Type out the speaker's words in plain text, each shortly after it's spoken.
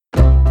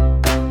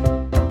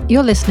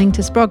You're listening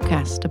to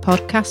Sprogcast, a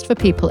podcast for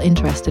people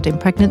interested in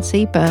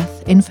pregnancy,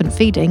 birth, infant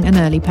feeding and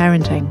early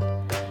parenting.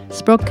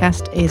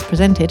 Sprogcast is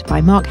presented by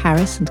Mark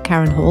Harris and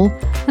Karen Hall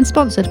and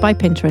sponsored by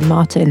Pinter &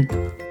 Martin.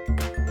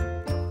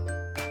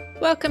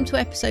 Welcome to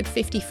episode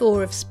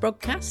 54 of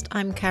Sprogcast.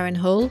 I'm Karen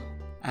Hall.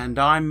 And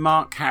I'm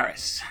Mark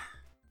Harris.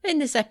 In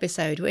this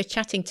episode, we're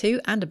chatting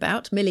to and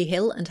about Milli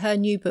Hill and her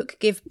new book,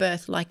 Give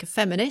Birth Like a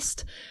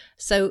Feminist.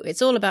 So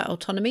it's all about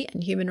autonomy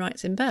and human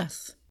rights in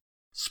birth.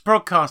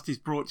 Sprogcast is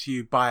brought to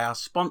you by our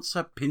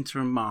sponsor, Pinter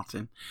 &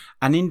 Martin,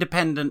 an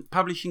independent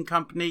publishing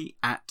company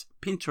at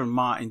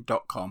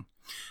pinterandmartin.com.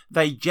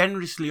 They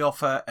generously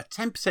offer a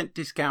 10%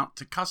 discount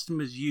to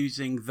customers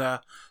using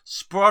the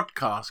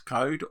Sprogcast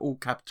code, all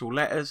capital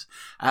letters,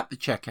 at the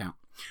checkout.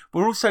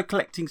 We're also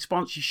collecting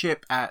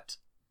sponsorship at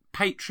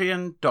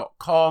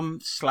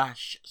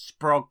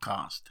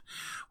patreon.com/Sprogcast,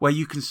 where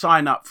you can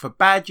sign up for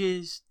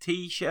badges,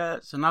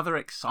 t-shirts and other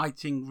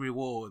exciting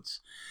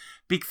rewards.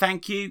 Big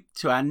thank you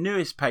to our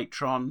newest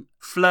patron,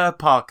 Fleur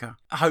Parker.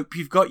 I hope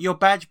you've got your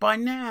badge by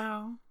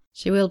now.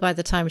 She will by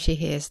the time she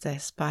hears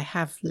this, but I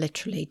have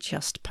literally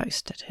just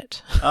posted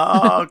it.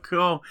 Oh,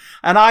 cool.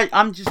 And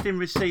I'm just in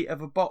receipt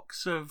of a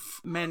box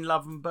of Men,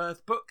 Love and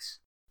Birth books.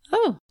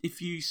 Oh.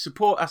 If you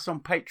support us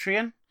on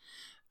Patreon,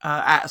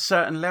 at a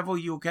certain level,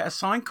 you'll get a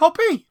signed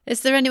copy.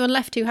 Is there anyone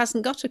left who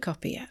hasn't got a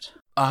copy yet?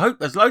 I hope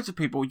there's loads of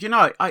people. You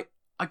know, I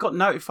got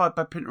notified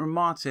by Pinter &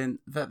 Martin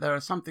that there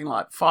are something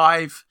like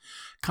 5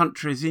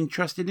 countries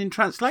interested in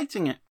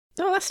translating it.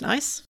 Oh, that's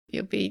nice.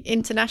 You'll be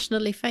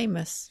internationally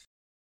famous.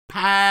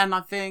 Japan,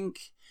 I think.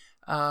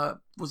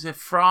 Was there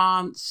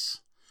France?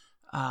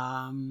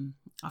 I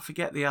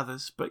forget the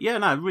others. But yeah,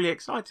 no, really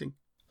exciting.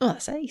 Oh,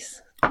 that's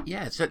ace.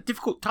 Yeah, it's a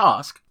difficult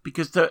task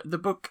because the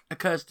book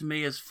occurs to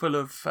me as full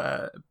of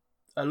a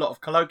lot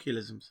of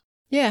colloquialisms.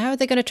 Yeah, how are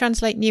they going to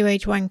translate New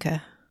Age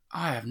Wanker?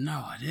 I have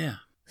no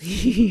idea.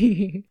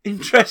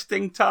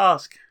 Interesting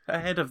task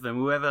ahead of them,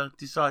 whoever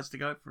decides to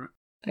go for it.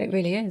 It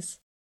really is.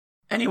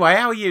 Anyway,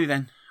 how are you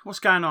then? What's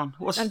going on?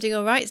 I'm doing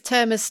all right.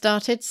 Term has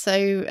started,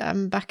 so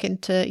I'm back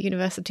into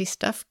university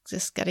stuff,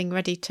 just getting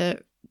ready to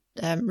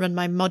run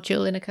my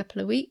module in a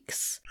couple of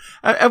weeks.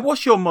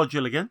 What's your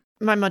module again?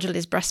 My module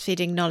is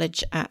breastfeeding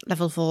knowledge at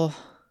level 4.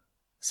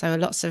 So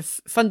lots of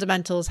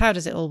fundamentals, how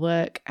does it all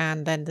work,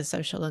 and then the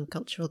social and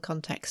cultural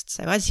context.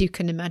 So as you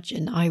can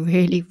imagine, I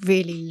really,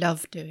 really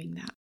love doing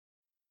that.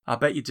 I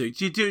bet you do.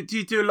 Do you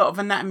do a lot of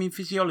anatomy and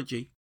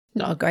physiology?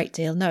 Not a great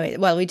deal, no.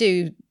 Well, we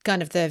do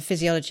kind of the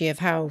physiology of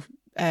how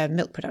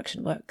milk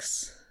production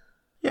works.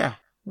 Yeah.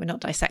 We're not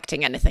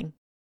dissecting anything.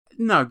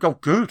 No,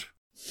 good.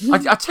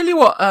 I tell you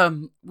what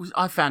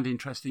I found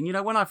interesting. You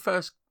know, when I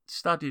first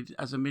studied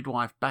as a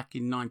midwife back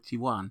in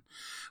 91,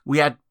 we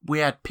had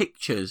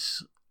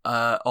pictures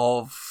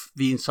of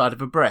the inside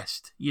of a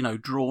breast, you know,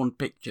 drawn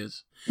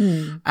pictures.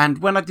 Mm.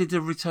 And when I did a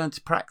return to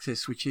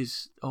practice, which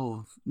is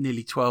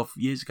nearly 12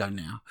 years ago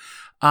now,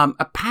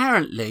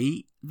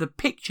 apparently the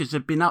pictures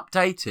have been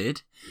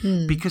updated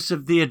because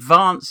of the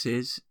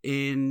advances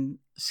in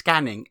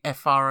scanning,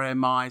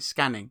 FRMI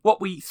scanning.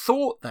 What we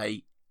thought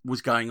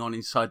was going on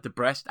inside the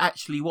breast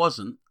actually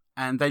wasn't,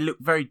 and they look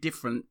very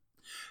different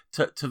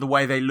to the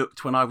way they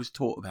looked when I was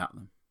taught about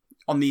them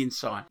on the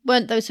inside.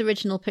 Weren't those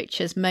original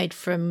pictures made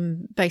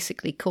from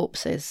basically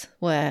corpses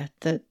where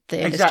the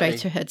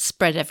illustrator had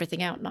spread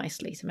everything out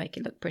nicely to make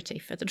it look pretty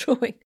for the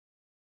drawing?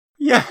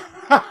 Yeah.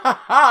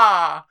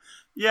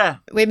 Yeah.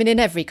 Women in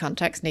every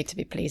context need to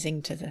be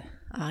pleasing to the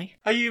eye.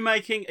 Are you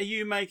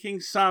making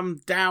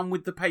some down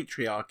with the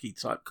patriarchy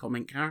type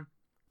comment, Karen?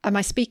 Am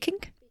I speaking?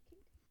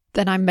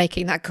 Then I'm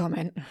making that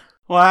comment.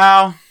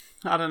 Well,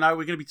 I don't know.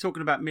 We're going to be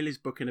talking about Milli's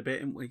book in a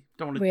bit, aren't we?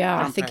 We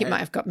are. I think it might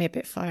have got me a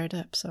bit fired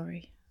up.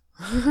 Sorry.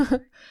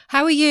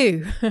 How are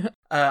you?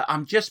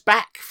 I'm just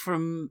back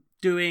from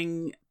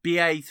doing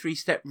BA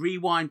 3-step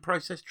rewind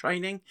process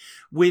training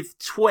with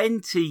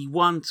 20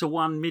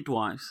 1-to-1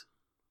 midwives.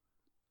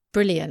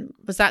 Brilliant.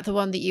 Was that the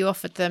one that you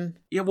offered them?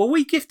 Yeah, well,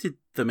 we gifted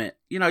them it.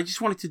 You know,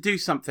 just wanted to do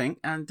something.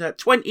 And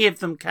 20 of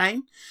them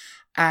came.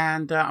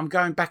 And I'm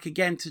going back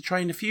again to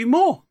train a few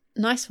more.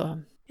 Nice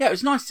one. Yeah, it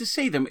was nice to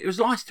see them. It was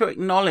nice to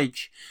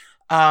acknowledge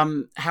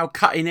how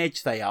cutting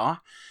edge they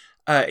are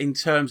in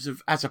terms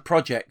of, as a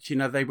project, you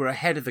know, they were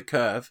ahead of the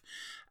curve.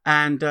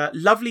 And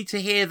lovely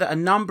to hear that a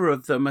number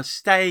of them are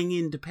staying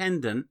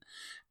independent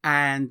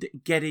and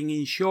getting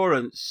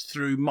insurance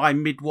through My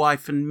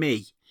Midwife and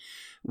Me,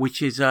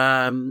 which is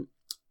a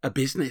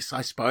business,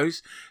 I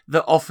suppose,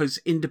 that offers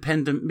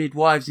independent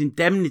midwives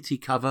indemnity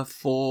cover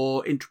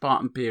for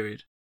intrapartum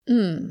period.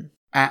 Mm.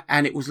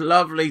 And it was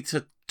lovely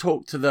to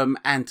talk to them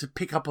and to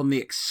pick up on the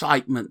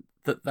excitement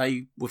that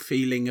they were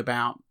feeling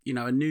about, you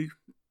know, a new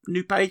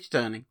page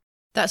turning.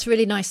 That's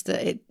really nice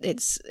that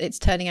it's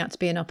turning out to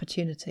be an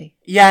opportunity.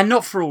 Yeah,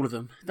 not for all of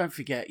them. Don't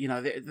forget, you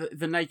know,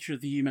 the nature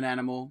of the human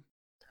animal.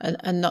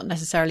 And not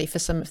necessarily for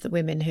some of the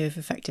women who have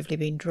effectively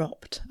been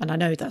dropped. And I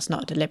know that's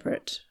not a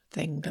deliberate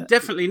thing. But...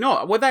 Definitely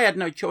not. Well, they had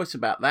no choice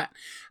about that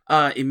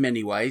in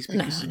many ways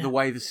because of the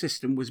way the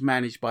system was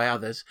managed by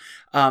others.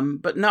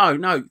 But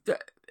no,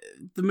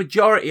 the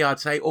majority, I'd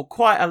say, or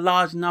quite a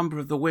large number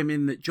of the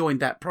women that joined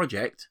that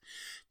project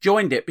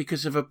joined it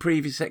because of a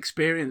previous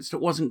experience that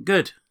wasn't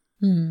good.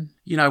 Mm.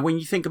 You know, when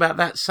you think about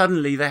that,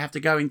 suddenly they have to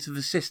go into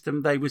the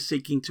system they were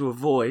seeking to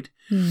avoid.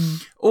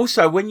 Mm.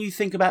 Also, when you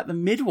think about the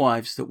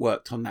midwives that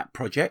worked on that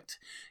project,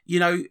 you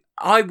know,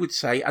 I would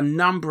say a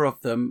number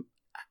of them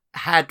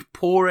had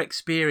poor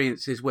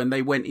experiences when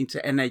they went into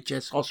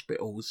NHS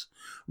hospitals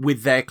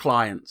with their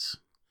clients.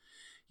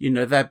 You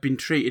know, they've been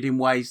treated in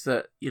ways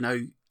that, you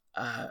know,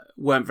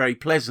 weren't very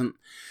pleasant.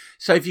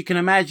 So if you can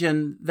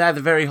imagine, they're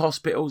the very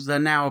hospitals they're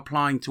now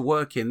applying to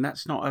work in.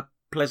 That's not a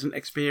pleasant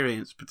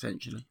experience,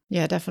 potentially.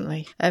 Yeah,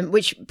 definitely.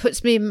 Which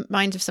puts me in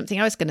mind of something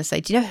I was going to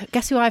say. Do you know,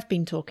 guess who I've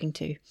been talking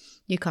to?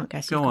 You can't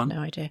guess. You've got no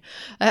idea.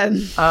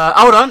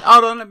 Hold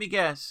on. Let me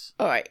guess.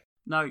 All right.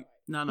 No.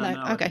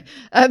 Okay.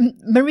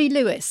 Marie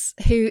Lewis,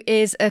 who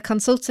is a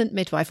consultant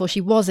midwife, or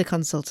she was a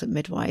consultant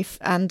midwife,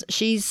 and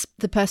she's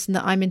the person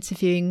that I'm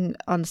interviewing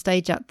on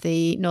stage at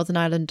the Northern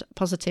Ireland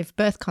Positive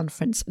Birth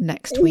Conference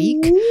next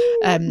week.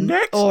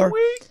 Next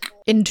week?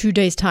 In 2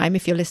 days' time,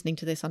 if you're listening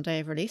to this on day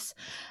of release.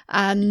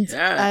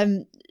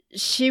 And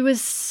she was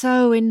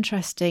so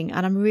interesting,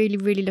 and I'm really,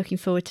 really looking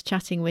forward to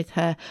chatting with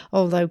her,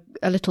 although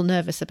a little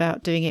nervous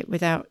about doing it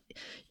without,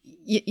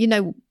 you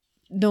know,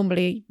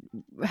 normally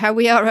how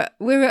we're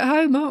at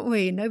home, aren't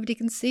we? Nobody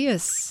can see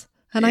us,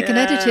 and I can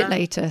edit it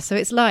later, so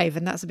it's live,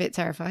 and that's a bit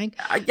terrifying.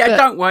 But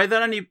don't worry,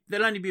 there'll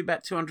only be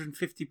about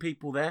 250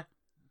 people there.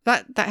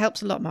 That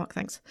helps a lot, Mark.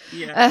 Thanks.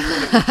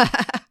 Yeah.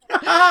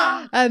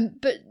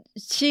 But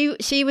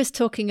she was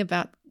talking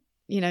about,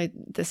 you know,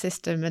 the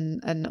system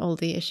and all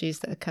the issues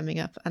that are coming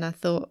up, and I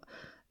thought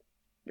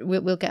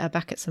we'll get her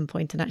back at some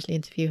point and actually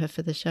interview her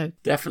for the show.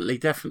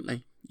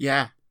 Definitely.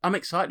 Yeah, I'm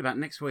excited about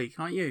next week,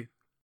 aren't you?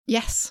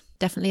 Yes,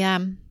 definitely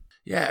am.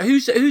 Yeah,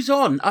 who's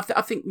on?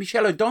 I think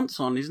Michelle O'Dont's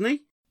on, isn't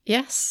he?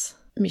 Yes,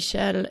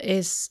 Michelle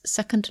is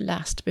second to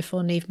last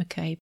before Niamh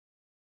McCabe.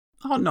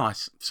 Oh,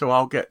 nice. So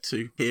I'll get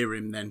to hear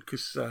him then,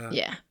 because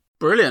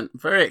brilliant.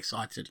 Very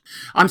excited.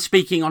 I'm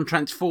speaking on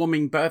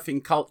transforming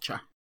birthing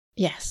culture.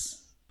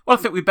 Yes. Well,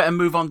 I think we better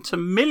move on to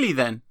Milli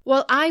then.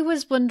 Well, I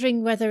was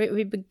wondering whether it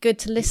would be good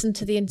to listen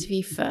to the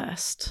interview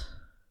first.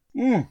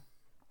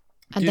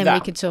 And then we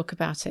could talk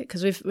about it,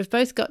 because we've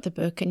both got the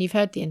book and you've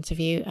heard the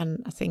interview,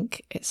 and I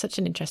think it's such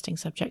an interesting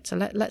subject. So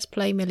let's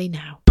play Milli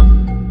now.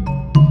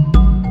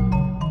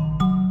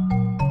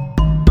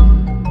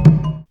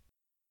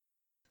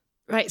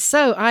 Right,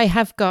 so I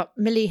have got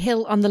Milli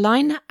Hill on the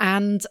line,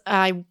 and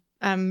I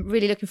am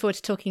really looking forward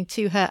to talking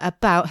to her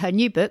about her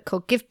new book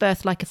called Give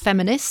Birth Like a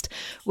Feminist,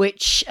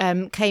 which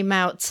came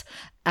out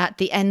at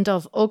the end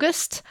of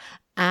August.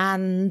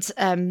 And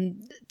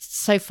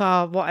so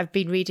far, what I've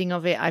been reading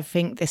of it, I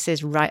think this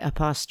is right up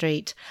our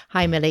street.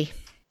 Hi, Milli.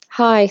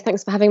 Hi,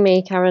 thanks for having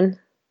me, Karen.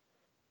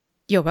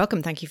 You're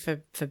welcome. Thank you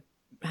for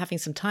having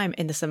some time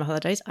in the summer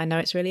holidays. I know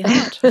it's really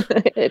hard.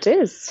 It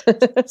is.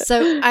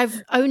 So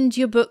I've owned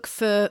your book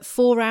for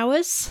 4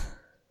 hours.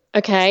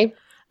 Okay.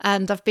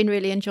 And I've been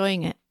really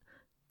enjoying it.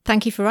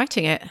 Thank you for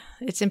writing it.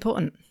 It's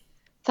important.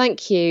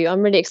 Thank you.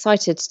 I'm really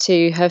excited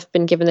to have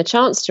been given the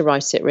chance to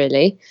write it,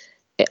 really.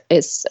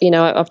 It's, you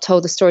know, I've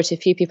told the story to a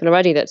few people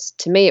already that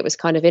to me it was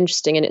kind of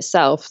interesting in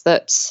itself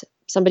that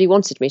somebody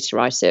wanted me to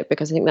write it,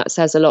 because I think that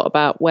says a lot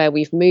about where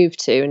we've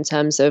moved to in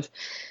terms of,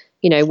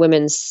 you know,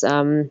 women's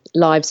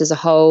lives as a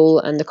whole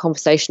and the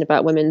conversation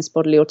about women's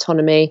bodily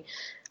autonomy.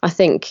 I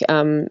think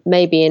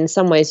maybe in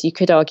some ways you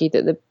could argue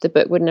that the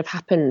book wouldn't have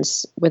happened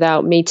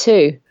without Me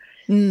Too.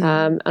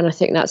 And I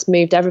think that's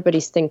moved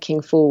everybody's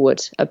thinking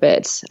forward a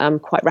bit,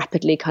 quite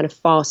rapidly, kind of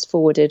fast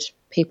forwarded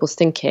people's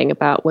thinking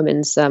about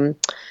women's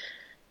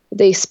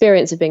the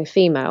experience of being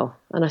female.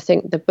 And I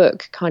think the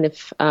book kind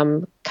of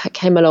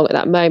came along at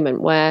that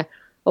moment where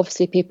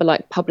obviously people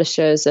like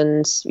publishers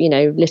and, you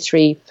know,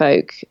 literary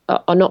folk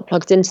are not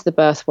plugged into the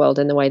birth world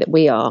in the way that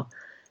we are.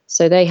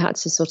 So they had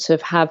to sort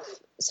of have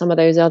some of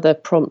those other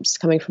prompts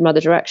coming from other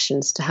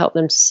directions to help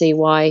them to see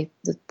why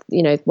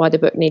the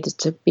book needed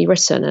to be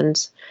written.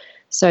 And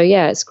so,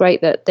 yeah, it's great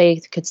that they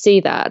could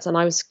see that. And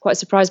I was quite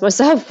surprised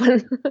myself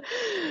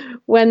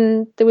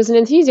when there was an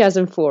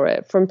enthusiasm for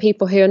it from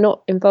people who are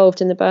not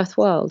involved in the birth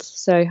world.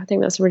 So I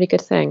think that's a really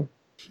good thing.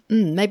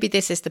 Maybe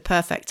this is the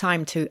perfect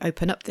time to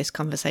open up this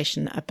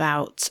conversation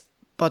about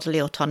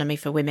bodily autonomy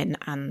for women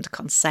and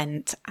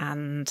consent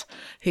and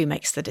who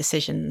makes the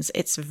decisions.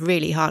 It's a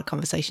really hard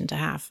conversation to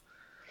have.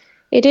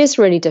 It is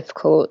really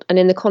difficult. And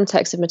in the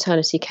context of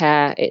maternity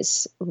care,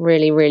 it's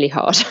really, really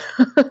hard.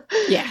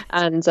 Yeah.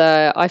 And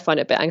I find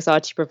it a bit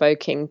anxiety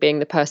provoking being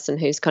the person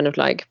who's kind of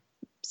like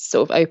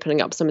sort of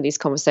opening up some of these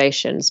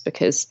conversations,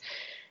 because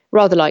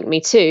rather like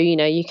Me Too, you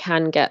know, you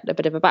can get a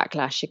bit of a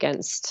backlash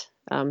against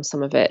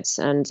some of it.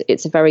 And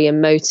it's a very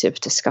emotive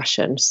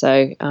discussion.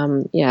 So,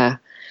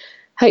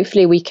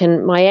 hopefully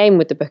my aim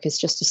with the book is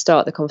just to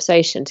start the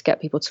conversation, to get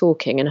people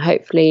talking, and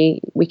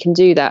hopefully we can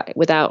do that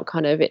without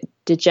kind of it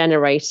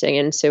degenerating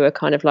into a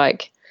kind of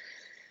like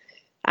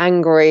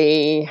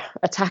angry,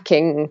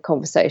 attacking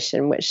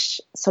conversation, which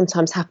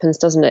sometimes happens,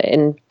 doesn't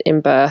it,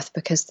 in birth,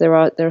 because there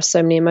are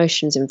so many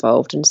emotions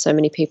involved and so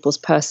many people's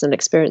personal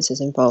experiences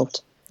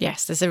involved.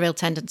 Yes, there's a real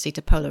tendency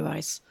to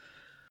polarize.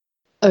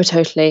 Oh,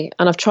 totally.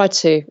 And I've tried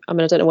to, I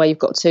mean, I don't know whether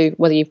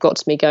you've got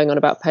to me going on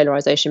about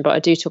polarization, but I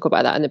do talk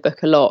about that in the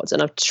book a lot.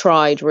 And I've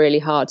tried really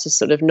hard to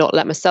sort of not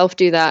let myself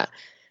do that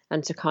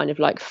and to kind of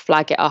like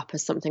flag it up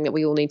as something that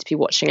we all need to be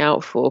watching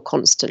out for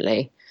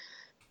constantly.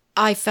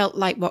 I felt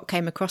like what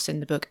came across in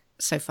the book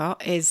so far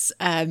is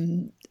a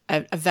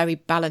very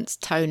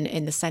balanced tone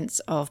in the sense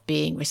of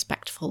being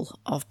respectful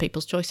of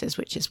people's choices,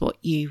 which is what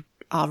you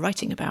are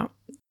writing about.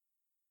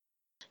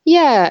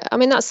 Yeah, I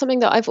mean, that's something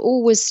that I've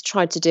always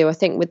tried to do. I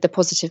think with the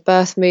positive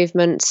birth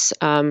movement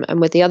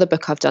and with the other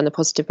book I've done, the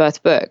positive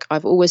birth book,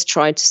 I've always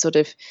tried to sort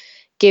of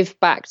give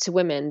back to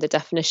women the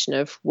definition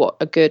of what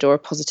a good or a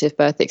positive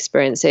birth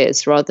experience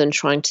is, rather than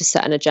trying to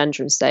set an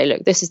agenda and say,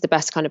 look, this is the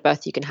best kind of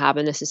birth you can have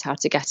and this is how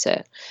to get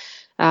it.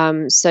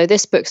 So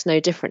this book's no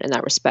different in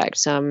that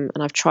respect. And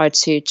I've tried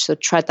to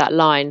tread that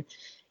line,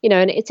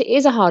 and it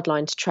is a hard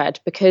line to tread,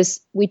 because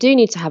we do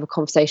need to have a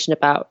conversation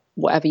about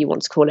whatever you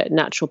want to call it,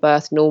 natural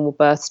birth, normal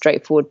birth,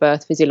 straightforward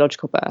birth,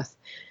 physiological birth.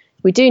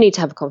 We do need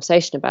to have a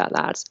conversation about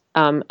that.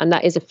 And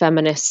that is a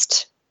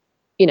feminist,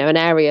 an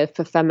area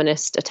for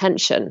feminist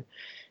attention.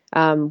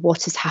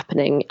 What is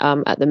happening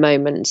at the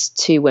moment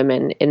to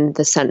women, in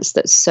the sense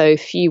that so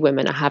few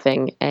women are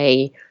having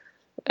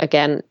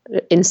again,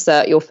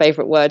 insert your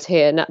favourite word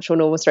here, natural,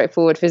 normal,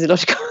 straightforward,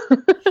 physiological.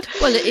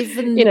 Well,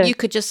 even you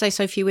could just say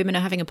so few women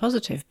are having a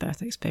positive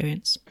birth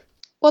experience.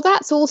 Well,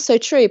 that's also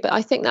true, but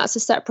I think that's a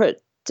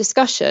separate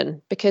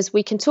discussion, because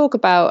we can talk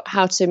about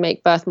how to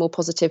make birth more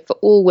positive for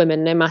all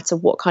women, no matter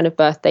what kind of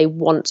birth they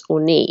want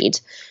or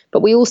need. But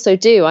we also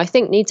do, I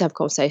think, need to have a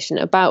conversation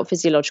about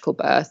physiological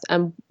birth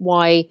and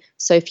why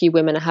so few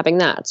women are having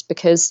that.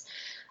 Because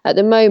at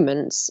the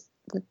moment,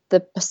 the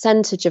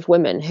percentage of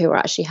women who are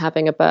actually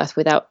having a birth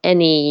without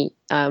any,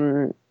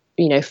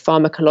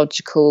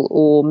 pharmacological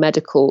or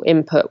medical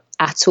input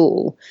at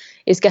all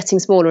is getting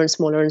smaller and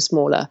smaller and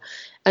smaller.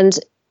 And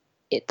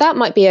that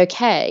might be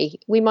okay.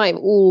 We might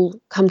all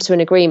come to an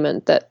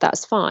agreement that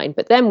that's fine.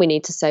 But then we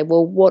need to say,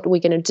 well, what are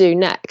we going to do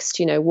next?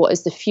 What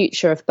is the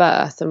future of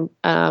birth? And,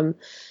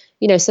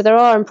 so there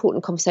are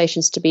important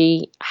conversations to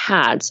be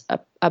had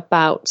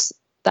about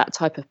that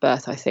type of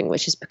birth, I think,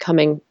 which is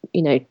becoming,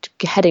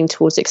 heading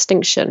towards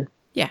extinction.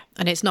 Yeah.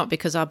 And it's not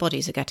because our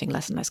bodies are getting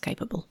less and less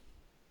capable.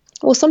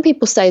 Well, some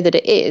people say that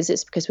it is.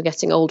 It's because we're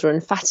getting older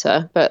and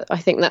fatter, but I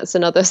think that's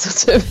another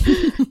sort of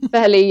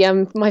fairly,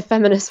 my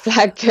feminist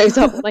flag goes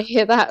up when I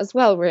hear that as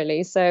well,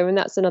 really. So, and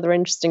that's another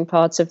interesting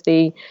part of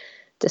the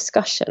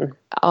discussion.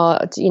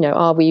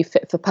 Are we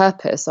fit for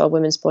purpose? Are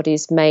women's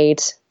bodies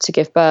made to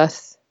give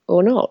birth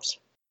or not?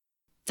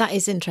 That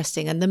is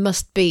interesting. And there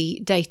must be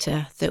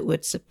data that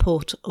would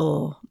support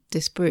or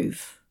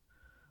disprove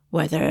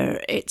whether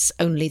it's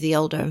only the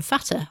older and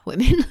fatter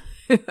women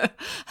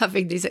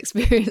having these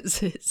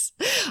experiences.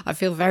 I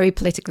feel very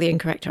politically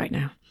incorrect right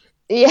now.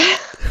 Yeah,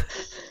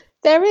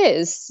 there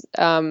is.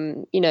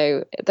 There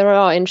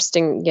are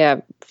interesting,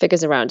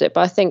 figures around it.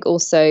 But I think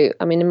also,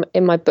 I mean,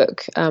 in my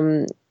book,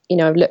 I've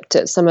looked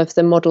at some of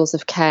the models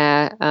of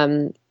care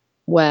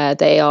where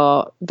they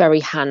are very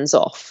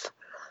hands-off.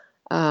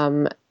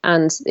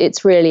 And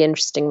it's really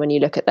interesting when you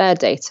look at their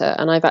data.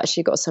 And I've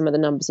actually got some of the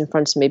numbers in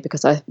front of me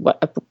because I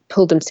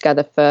pulled them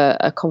together for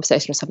a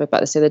conversation I was having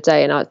about this the other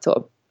day. And I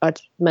thought I'd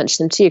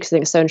mention them to you because I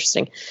think it's so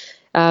interesting.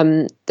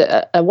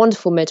 A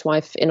wonderful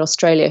midwife in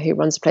Australia who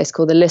runs a place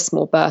called the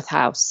Lismore Birth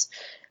House,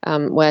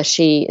 where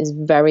she is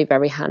very,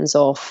 very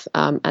hands-off.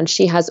 And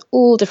she has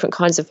all different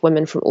kinds of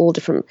women from all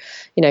different,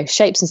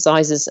 shapes and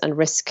sizes and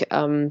risk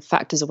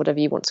factors or whatever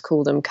you want to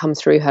call them come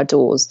through her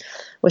doors.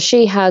 Well,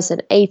 she has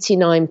an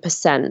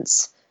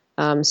 89%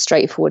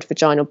 straightforward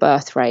vaginal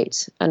birth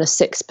rate and a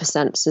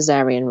 6%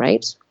 caesarean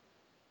rate.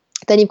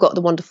 Then you've got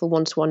the wonderful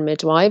one-to-one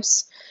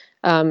midwives.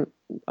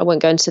 I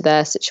won't go into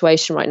their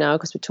situation right now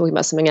because we're talking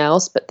about something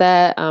else, but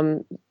their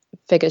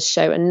figures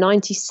show a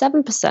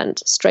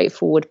 97%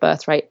 straightforward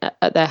birth rate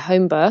at their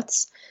home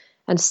births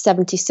and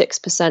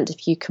 76%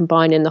 if you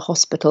combine in the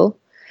hospital.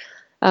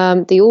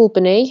 The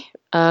Albany,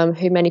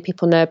 who many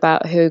people know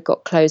about, who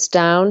got closed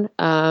down,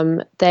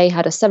 they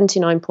had a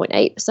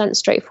 79.8%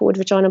 straightforward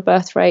vaginal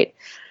birth rate,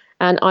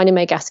 and Ina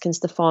May Gaskins,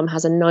 the farm,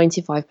 has a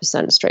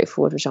 95%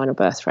 straightforward vaginal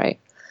birth rate.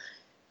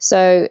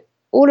 So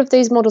all of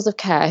these models of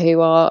care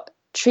who are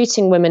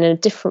treating women in a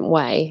different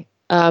way,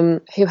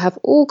 who have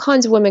all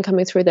kinds of women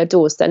coming through their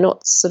doors. They're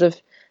not sort of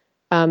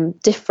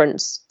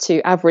different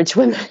to average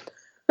women.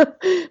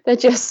 They're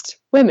just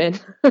women.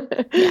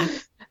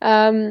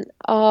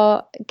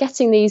 Are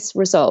getting these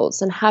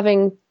results and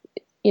having,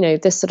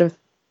 this sort of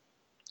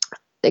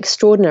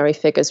extraordinary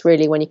figures,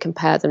 really, when you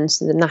compare them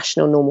to the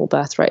national normal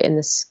birth rate in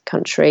this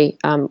country,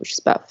 which is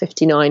about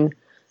 59%.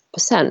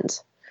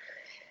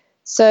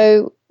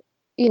 So,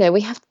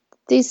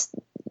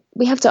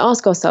 we have to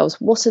ask ourselves,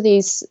 what are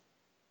these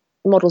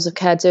models of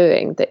care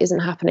doing that isn't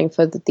happening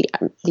for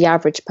the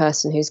average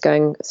person who's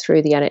going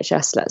through the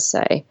NHS, let's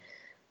say.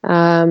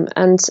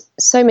 And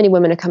so many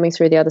women are coming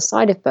through the other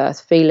side of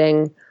birth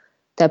feeling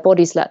their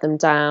bodies let them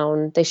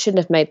down. They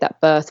shouldn't have made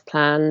that birth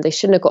plan. They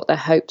shouldn't have got their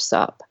hopes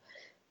up.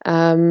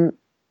 And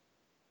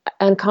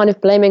kind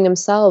of blaming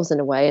themselves in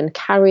a way and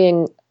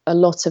carrying a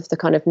lot of the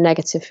kind of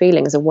negative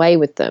feelings away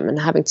with them and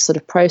having to sort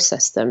of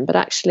process them. But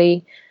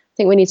actually, I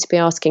think we need to be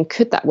asking,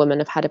 could that woman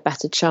have had a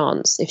better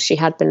chance if she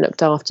had been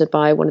looked after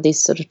by one of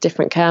these sort of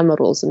different care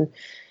models and,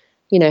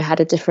 had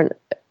a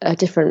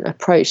different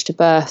approach to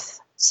birth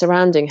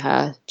surrounding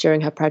her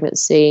during her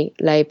pregnancy,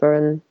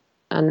 labour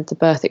and the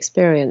birth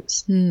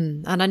experience.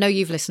 And I know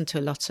you've listened to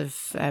a lot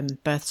of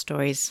birth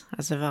stories,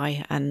 as have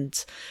I,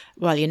 and,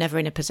 well, you're never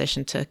in a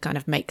position to kind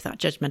of make that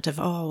judgment of,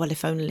 oh, well,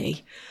 if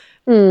only.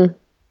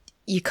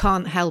 You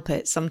can't help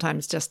it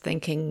sometimes just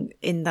thinking,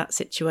 in that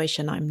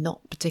situation, I'm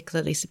not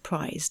particularly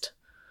surprised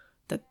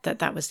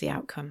that was the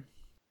outcome.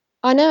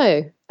 I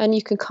know. And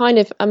you can kind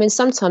of,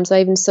 sometimes I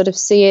even sort of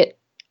see it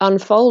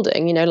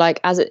unfolding, like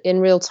as it in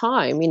real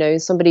time,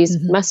 somebody's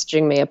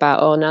messaging me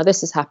about, oh, now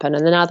this has happened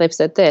and then now they've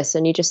said this,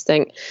 and you just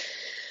think,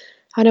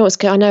 I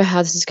know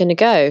how this is going to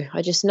go.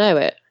 I just know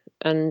it.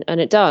 And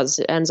it does.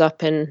 It ends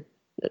up in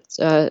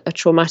a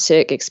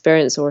traumatic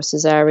experience or a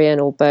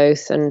cesarean or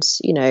both. And,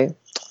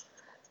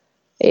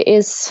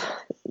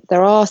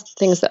 there are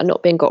things that are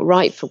not being got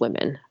right for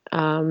women.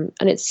 And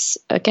it's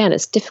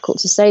difficult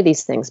to say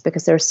these things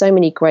because there are so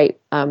many great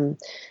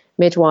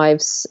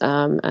midwives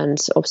and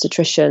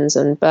obstetricians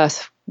and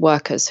birth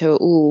workers who are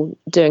all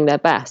doing their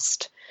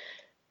best.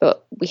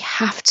 But we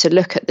have to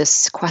look at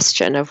this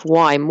question of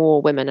why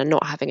more women are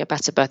not having a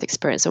better birth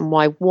experience and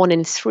why 1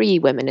 in 3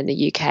 women in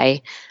the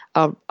UK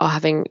are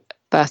having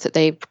birth that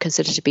they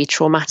consider to be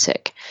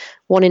traumatic.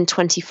 1 in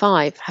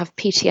 25 have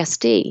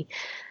PTSD.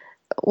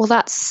 Well,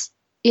 that's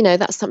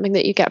something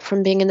that you get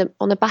from being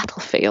on the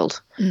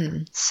battlefield.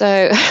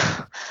 So,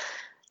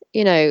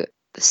 there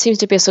seems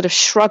to be a sort of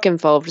shrug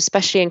involved,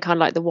 especially in kind of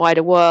like the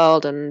wider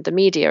world and the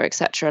media,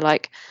 etc.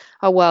 Like,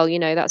 oh, well,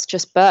 that's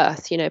just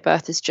birth.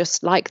 Birth is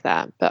just like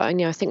that. But,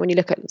 I think when you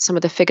look at some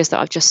of the figures that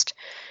I've just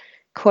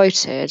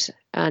quoted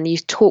and you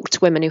talk to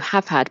women who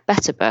have had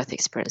better birth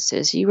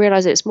experiences, you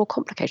realise that it's more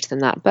complicated than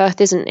that.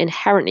 Birth isn't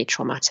inherently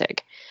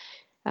traumatic.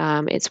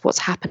 It's what's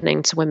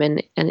happening to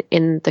women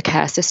in the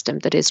care system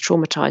that is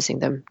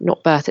traumatizing them,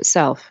 not birth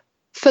itself,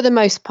 for the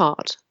most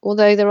part.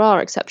 Although there are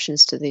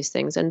exceptions to these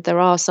things, and there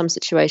are some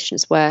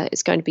situations where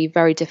it's going to be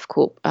very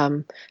difficult,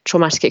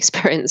 traumatic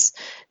experience,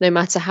 no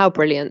matter how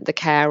brilliant the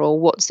care or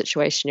what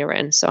situation you're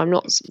in. So I'm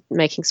not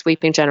making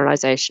sweeping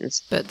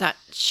generalizations. But that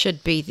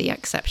should be the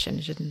exception,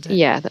 shouldn't it?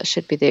 Yeah, that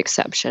should be the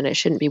exception. It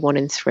shouldn't be 1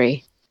 in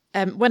 3.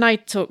 When I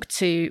talk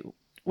to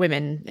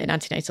women in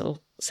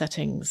antenatal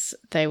settings,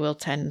 they will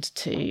tend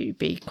to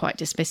be quite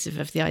dismissive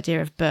of the idea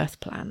of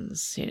birth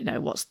plans.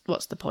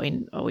 What's the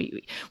point? Or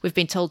we've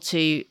been told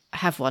to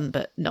have one,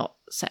 but not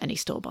set any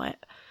store by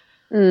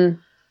it.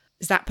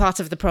 Is that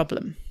part of the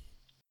problem?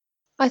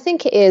 I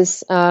think it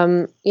is,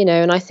 and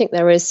I think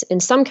there is, in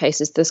some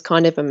cases, there's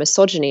kind of a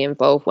misogyny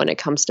involved when it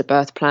comes to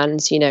birth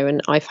plans,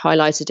 and I've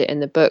highlighted it in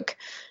the book.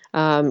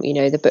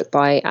 The book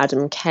by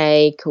Adam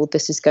Kay called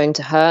This Is Going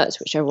to Hurt,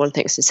 which everyone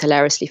thinks is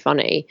hilariously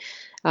funny,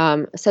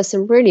 says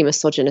some really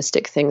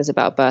misogynistic things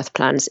about birth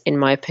plans, in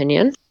my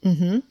opinion.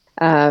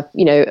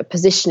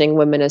 Positioning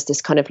women as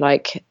this kind of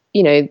like,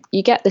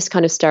 you get this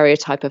kind of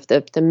stereotype of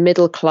the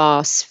middle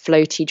class,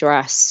 floaty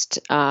dressed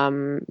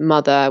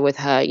mother with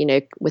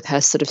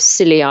her sort of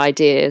silly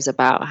ideas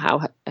about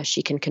how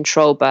she can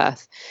control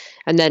birth.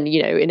 And then,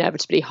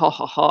 inevitably,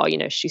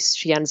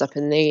 she ends up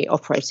in the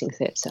operating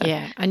theatre.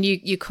 Yeah, and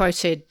you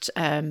quoted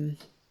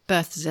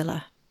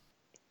Birthzilla.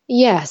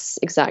 Yes,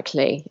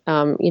 exactly.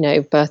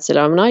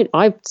 Birthzilla.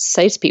 I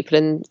say to people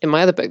in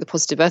my other book, the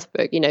Positive Birth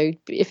book,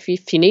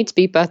 if you need to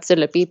be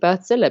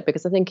Birthzilla,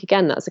 because I think,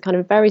 again, that's a kind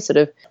of very sort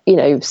of,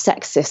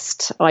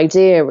 sexist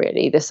idea,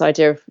 really. This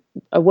idea of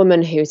a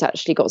woman who's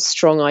actually got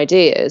strong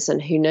ideas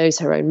and who knows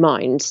her own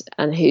mind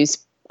and who's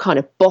kind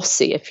of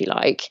bossy, if you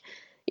like.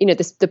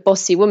 The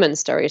bossy woman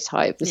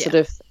stereotype, the sort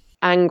of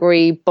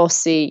angry,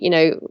 bossy,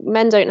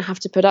 men don't have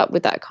to put up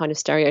with that kind of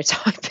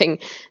stereotyping.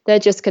 They're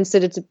just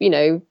considered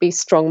to, be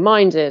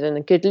strong-minded and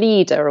a good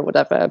leader or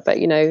whatever. But,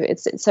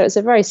 it's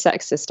a very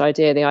sexist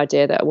idea, the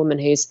idea that a woman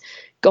who's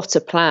got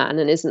a plan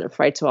and isn't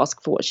afraid to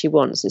ask for what she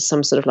wants is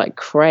some sort of like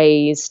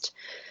crazed,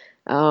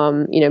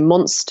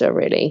 monster,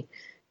 really.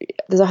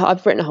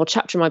 I've written a whole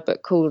chapter in my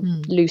book called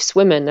Loose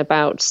Women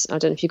about, I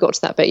don't know if you got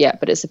to that bit yet,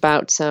 but it's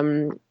about,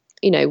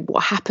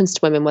 what happens to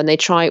women when they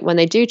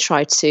do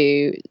try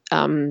to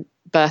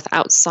birth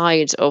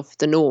outside of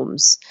the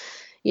norms,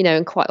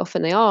 and quite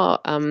often they are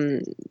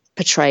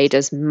portrayed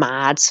as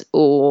mad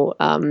or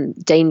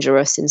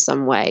dangerous in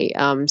some way.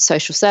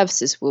 Social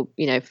services will,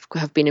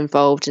 have been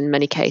involved in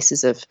many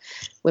cases of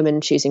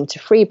women choosing to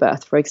free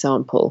birth, for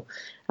example.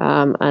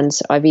 And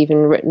I've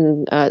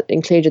even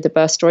included the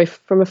birth story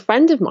from a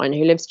friend of mine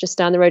who lives just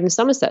down the road in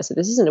Somerset. So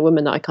this isn't a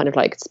woman that I kind of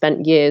like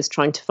spent years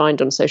trying to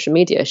find on social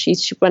media. She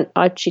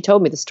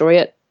told me the story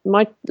at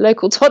my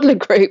local toddler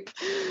group,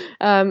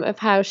 of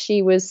how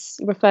she was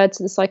referred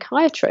to the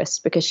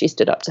psychiatrist because she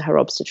stood up to her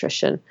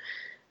obstetrician,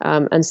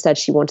 and said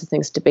she wanted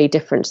things to be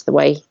different to the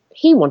way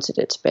he wanted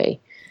it to be.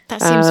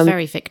 That seems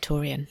very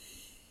Victorian.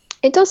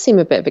 It does seem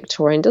a bit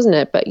Victorian, doesn't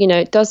it? But,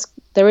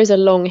 there is a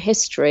long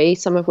history,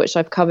 some of which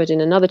I've covered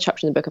in another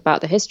chapter in the book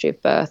about the history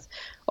of birth,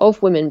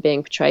 of women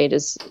being portrayed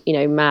as,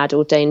 mad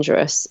or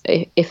dangerous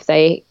if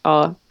they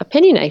are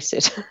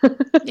opinionated.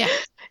 Yeah.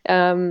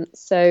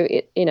 So,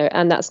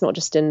 and that's not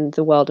just in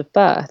the world of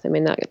birth. I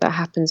mean, that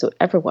happens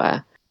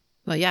everywhere.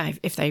 Well, yeah,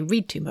 if they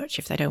read too much,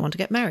 if they don't want to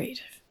get married.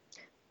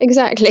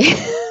 Exactly.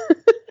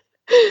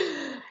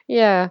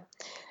 Yeah.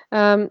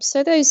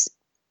 So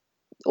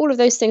all of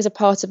those things are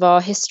part of our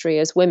history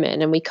as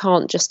women, and we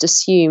can't just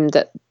assume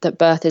that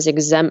birth is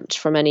exempt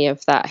from any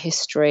of that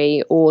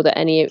history, or that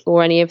any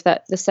of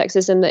that the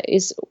sexism that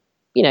is,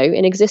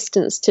 in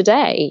existence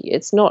today.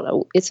 It's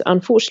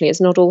unfortunately it's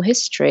not all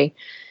history.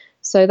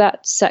 So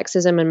that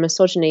sexism and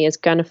misogyny is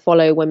going to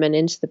follow women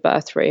into the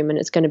birth room, and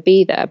it's going to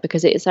be there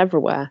because it is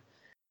everywhere.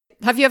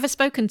 Have you ever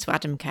spoken to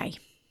Adam Kay?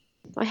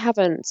 I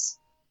haven't.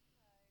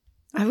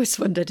 I always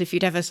wondered if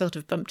you'd ever sort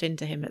of bumped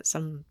into him at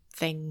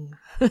something,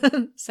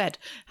 said,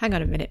 hang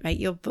on a minute, mate,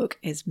 your book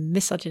is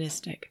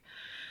misogynistic.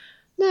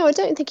 No, I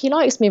don't think he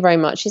likes me very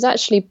much. He's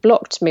actually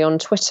blocked me on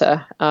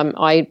Twitter.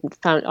 I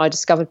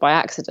discovered by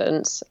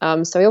accident.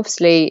 So he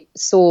obviously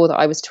saw that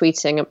I was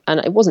tweeting, and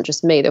it wasn't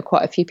just me. There were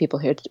quite a few people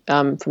who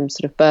from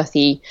sort of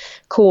birthy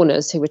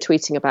corners who were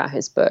tweeting about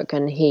his book,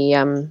 and he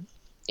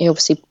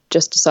obviously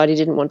just decided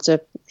he didn't want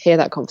to hear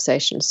that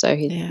conversation, so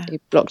he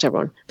blocked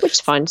everyone, which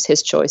is fine. It's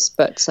his choice.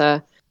 But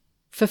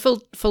for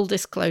full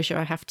disclosure,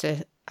 I have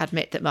to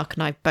admit that Mark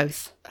and I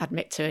both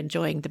admit to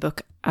enjoying the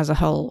book as a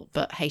whole,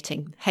 but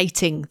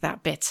hating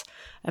that bit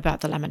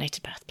about the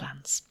laminated birth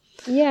plans.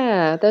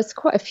 Yeah, there's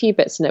quite a few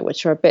bits in it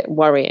which are a bit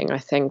worrying, I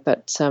think,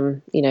 but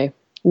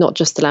not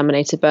just the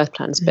laminated birth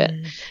plans bit.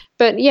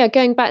 But yeah,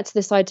 going back to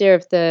this idea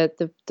of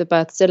the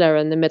birthzilla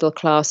and the middle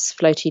class,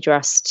 floaty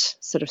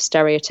dressed, sort of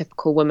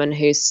stereotypical woman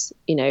who's,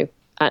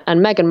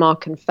 and Meghan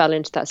Markle fell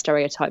into that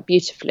stereotype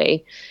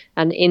beautifully,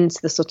 and into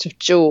the sort of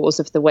jaws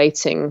of the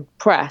waiting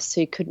press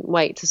who couldn't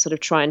wait to sort of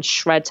try and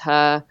shred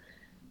her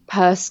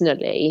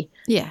personally.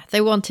 Yeah,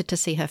 they wanted to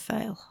see her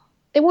fail.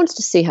 They wanted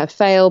to see her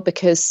fail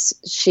because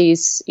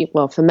she's,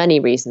 well, for many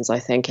reasons, I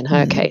think, in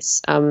her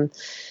case.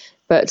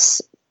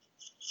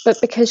 But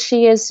because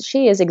she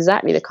is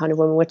exactly the kind of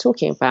woman we're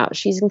talking about.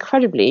 She's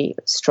incredibly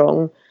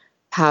strong,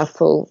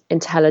 powerful,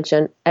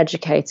 intelligent,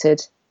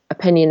 educated,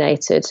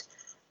 opinionated,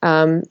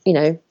 and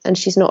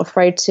she's not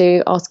afraid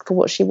to ask for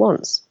what she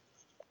wants.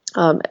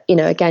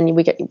 Again,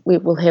 we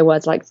will hear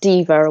words like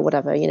diva or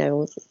whatever,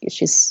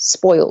 she's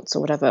spoilt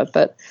or whatever,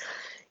 but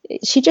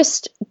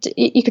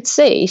you could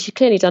see she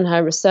clearly done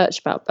her research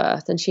about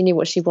birth, and she knew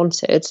what she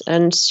wanted,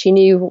 and she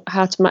knew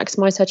how to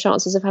maximize her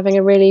chances of having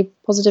a really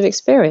positive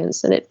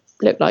experience. And it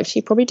looked like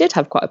she probably did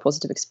have quite a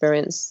positive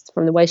experience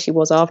from the way she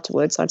was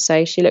afterwards. I'd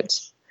say she looked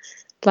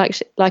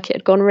like it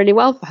had gone really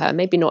well for her.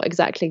 Maybe not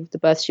exactly the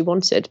birth she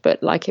wanted,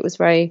 but like it was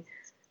a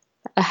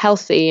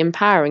healthy,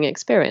 empowering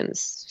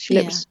experience. She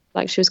looked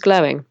like she was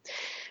glowing.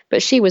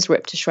 But she was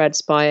ripped to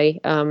shreds by,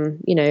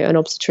 an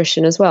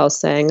obstetrician as well,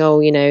 saying,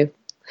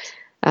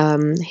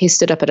 he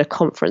stood up at a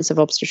conference of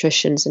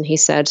obstetricians and he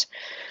said,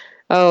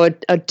 a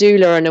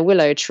doula and a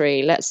willow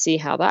tree, let's see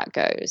how that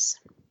goes.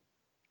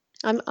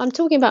 I'm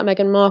talking about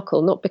Meghan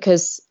Markle, not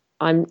because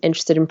I'm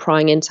interested in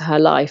prying into her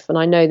life, and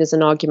I know there's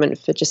an argument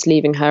for just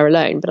leaving her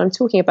alone, but I'm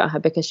talking about her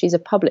because she's a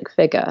public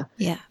figure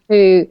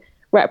who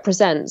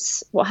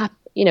represents what happened.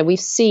 We've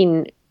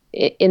seen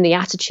in the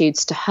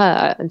attitudes to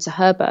her and to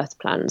her birth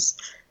plans,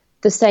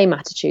 the same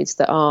attitudes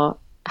that are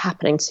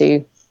happening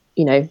to,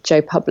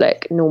 Joe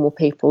Public, normal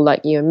people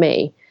like you and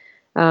me.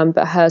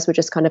 But hers were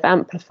just kind of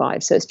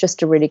amplified. So it's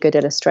just a really good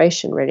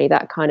illustration, really,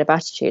 that kind of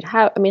attitude.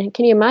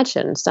 Can you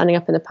imagine standing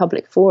up in the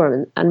public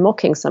forum and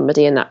mocking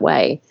somebody in that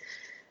way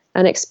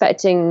and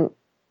expecting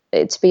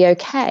it to be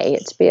okay,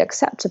 it to be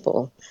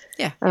acceptable?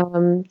 Yeah.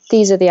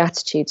 These are the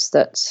attitudes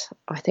that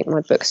I think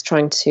my book's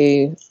trying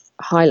to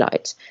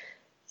highlight,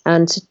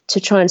 and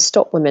to try and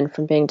stop women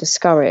from being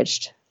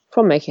discouraged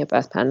from making a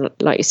birth plan,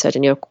 like you said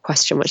in your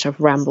question, which I've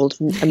rambled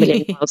a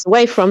million miles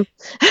away from.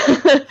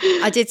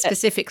 I did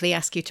specifically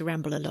ask you to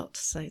ramble a lot,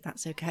 so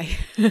that's okay.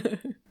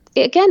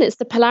 Again, it's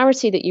the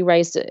polarity that you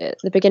raised at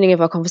the beginning of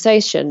our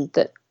conversation,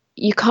 that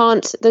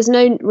there's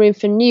no room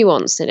for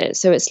nuance in it.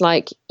 So it's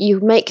like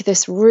you make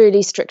this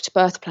really strict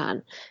birth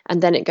plan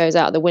and then it goes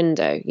out the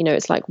window.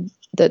 It's like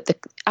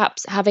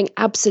having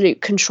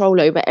absolute control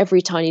over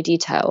every tiny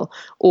detail,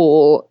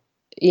 or,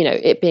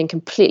 it being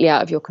completely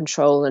out of your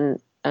control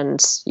and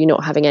you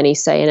not having any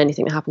say in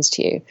anything that happens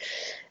to you.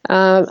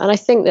 And I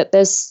think that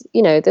there's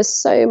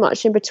so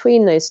much in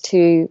between those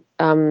two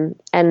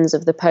ends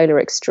of the polar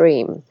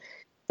extreme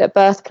that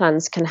birth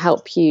plans can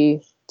help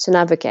you to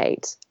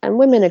navigate. And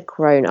women are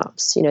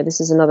grown-ups.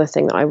 This is another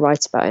thing that I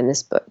write about in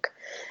this book.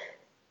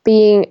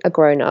 Being a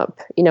grown-up,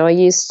 I've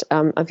used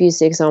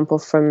the example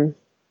from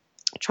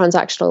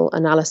transactional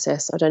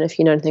analysis. I don't know if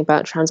you know anything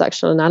about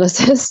transactional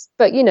analysis,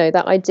 but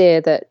that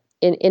idea that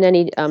in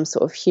any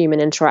sort of human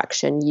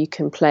interaction, you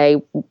can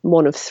play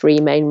one of three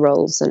main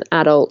roles: an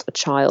adult, a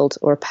child,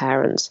 or a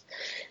parent.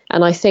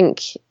 And I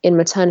think in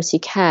maternity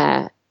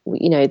care,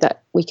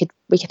 that we could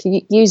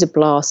use a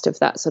blast of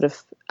that sort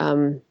of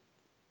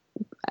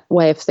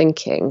way of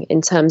thinking,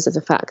 in terms of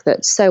the fact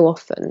that so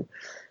often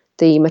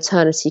the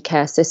maternity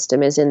care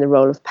system is in the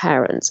role of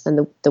parent,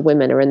 and the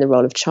women are in the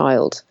role of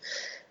child.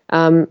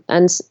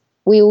 And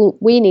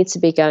we need to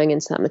be going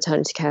into that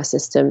maternity care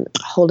system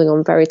holding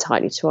on very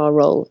tightly to our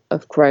role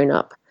of grown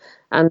up.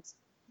 And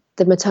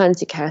the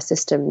maternity care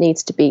system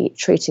needs to be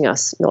treating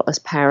us not as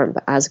parent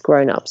but as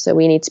grown up. So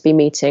we need to be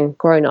meeting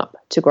grown up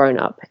to grown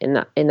up in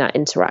that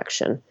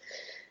interaction.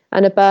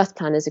 And a birth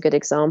plan is a good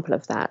example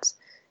of that.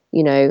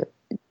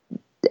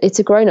 It's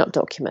a grown up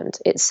document.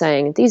 It's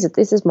saying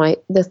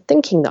the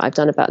thinking that I've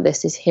done about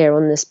this is here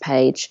on this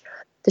page.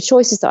 The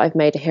choices that I've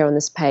made are here on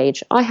this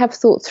page. I have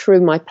thought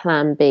through my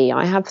plan B.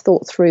 I have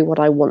thought through what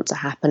I want to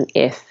happen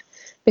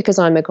because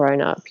I'm a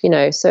grown up,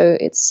 so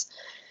it's.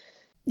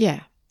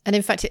 Yeah. And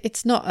in fact,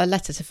 it's not a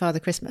letter to Father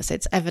Christmas.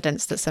 It's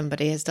evidence that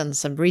somebody has done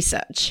some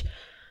research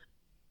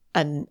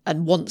and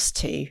wants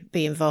to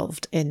be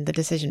involved in the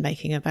decision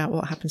making about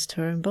what happens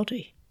to her own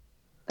body.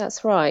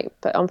 That's right.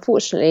 But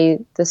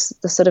unfortunately, the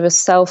sort of a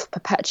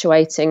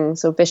self-perpetuating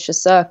sort of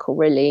vicious circle,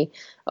 really,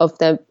 of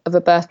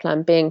a birth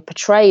plan being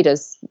portrayed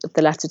as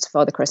the letter to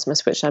Father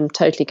Christmas, which I'm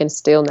totally going to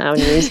steal now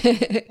and use.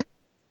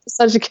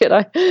 Such a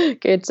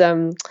good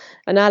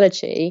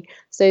analogy.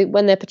 So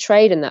when they're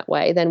portrayed in that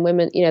way, then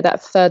women,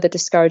 that further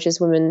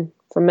discourages women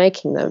from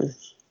making them.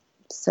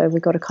 So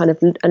we've got a kind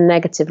of a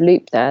negative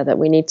loop there that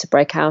we need to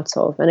break out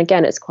of. And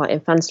again, it's quite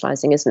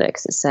infantilizing, isn't it?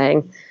 Because it's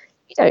saying,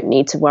 you don't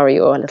need to worry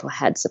your little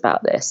heads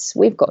about this.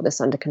 We've got this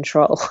under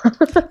control.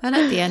 And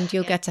at the end,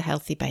 you'll get a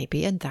healthy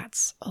baby, and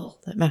that's all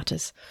that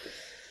matters.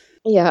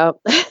 Yeah.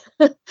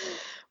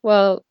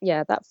 Well,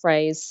 yeah, that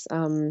phrase.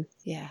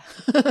 Yeah.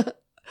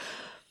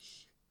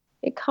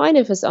 It kind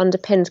of has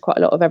underpinned quite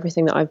a lot of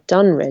everything that I've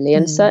done, really.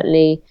 And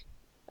certainly,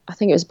 I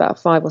think it was about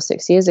 5 or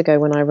 6 years ago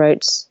when I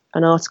wrote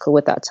an article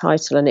with that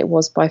title, and it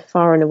was by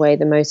far and away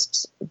the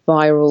most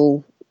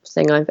viral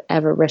thing I've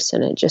ever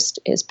written.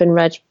 It's been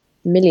read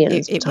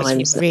millions of times. It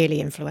was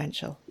really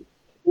influential.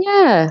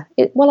 Yeah.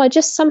 I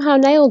just somehow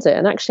nailed it.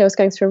 And actually, I was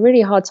going through a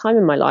really hard time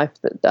in my life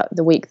that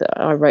the week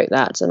that I wrote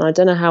that. And I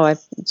don't know how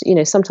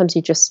sometimes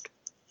you just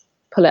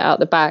pull it out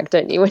the bag,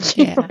 don't you, when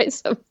you write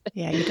something?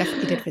 Yeah, you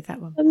definitely did with that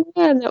one.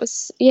 And that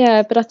was,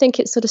 but I think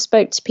it sort of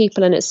spoke to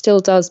people, and it still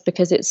does,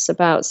 because it's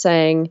about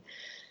saying,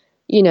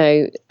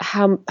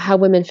 how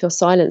women feel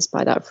silenced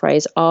by that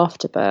phrase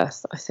after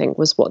birth, I think,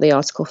 was what the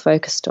article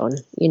focused on,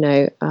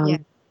 Yeah.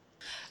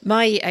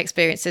 My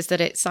experience is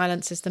that it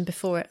silences them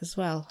before it as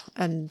well.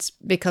 And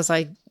because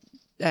I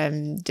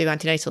do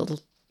antenatal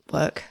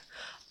work,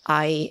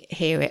 I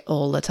hear it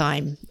all the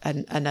time.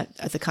 And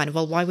as a kind of,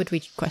 well, why would we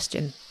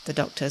question the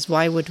doctors?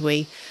 Why would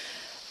we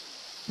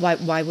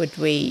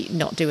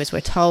not do as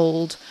we're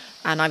told?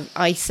 And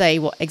I say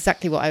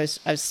exactly what I was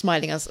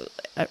smiling as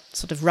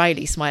sort of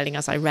wryly smiling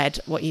as I read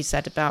what you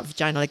said about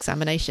vaginal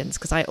examinations,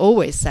 because I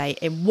always say,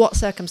 in what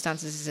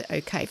circumstances is it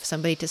okay for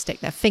somebody to stick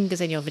their fingers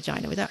in your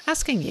vagina without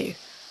asking you?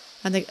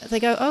 And they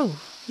go, oh,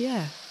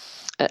 yeah.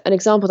 An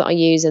example that I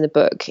use in the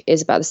book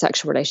is about the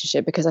sexual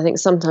relationship, because I think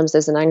sometimes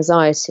there's an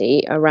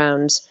anxiety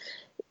around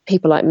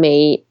people like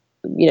me.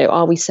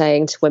 Are we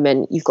saying to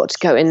women, you've got to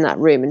go in that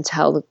room and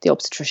tell the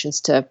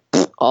obstetricians to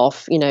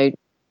off?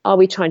 Are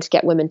we trying to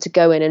get women to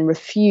go in and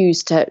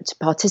refuse to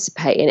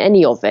participate in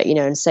any of it,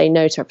 and say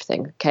no to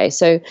everything? Okay,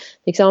 so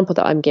the example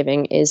that I'm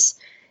giving is,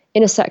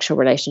 in a sexual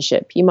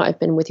relationship, you might have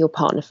been with your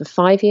partner for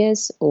 5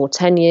 years or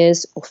 10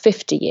 years or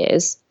 50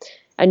 years,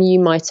 and you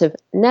might have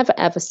never,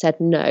 ever said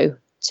no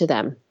to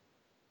them.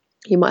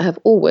 You might have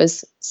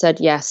always said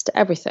yes to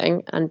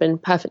everything and been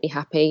perfectly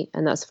happy,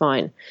 and that's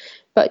fine.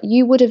 But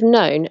you would have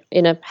known,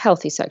 in a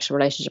healthy sexual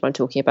relationship I'm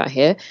talking about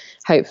here,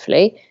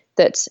 hopefully,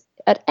 that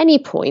at any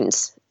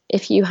point,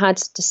 if you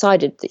had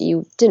decided that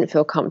you didn't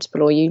feel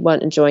comfortable or you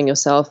weren't enjoying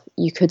yourself,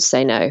 you could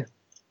say no,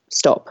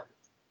 stop.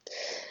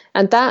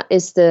 And that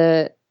is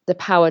the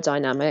power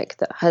dynamic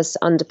that has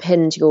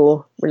underpinned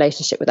your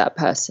relationship with that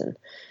person.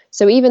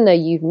 So even though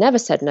you've never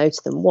said no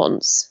to them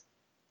once,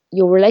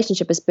 your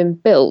relationship has been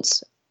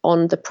built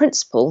on the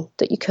principle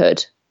that you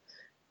could,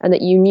 and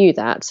that you knew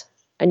that,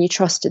 and you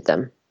trusted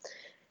them.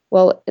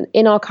 Well,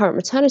 in our current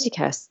maternity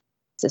care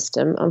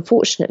system,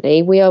 unfortunately,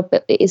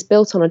 it is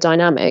built on a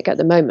dynamic at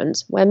the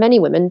moment where many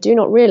women do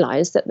not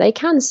realise that they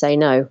can say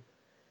no.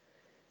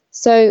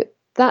 So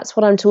that's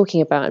what I'm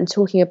talking about. I'm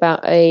talking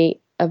about a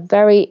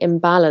very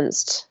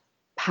imbalanced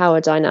power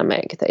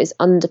dynamic that is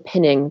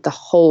underpinning the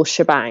whole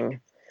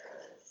shebang.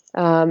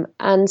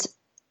 And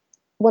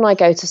when I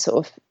go to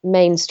sort of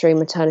mainstream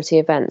maternity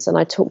events and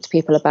I talk to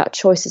people about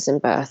choices in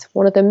birth,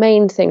 one of the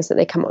main things that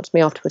they come up to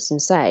me afterwards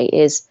and say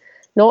is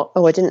not,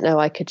 oh, I didn't know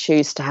I could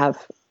choose to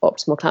have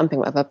optimal clamping,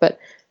 whatever, but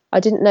I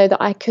didn't know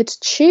that I could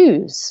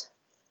choose.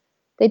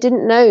 They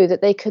didn't know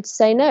that they could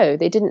say no.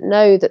 They didn't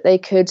know that they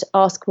could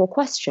ask more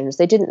questions.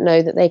 They didn't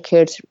know that they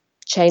could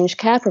change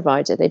care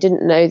provider. They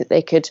didn't know that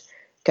they could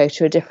go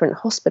to a different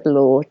hospital,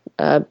 or,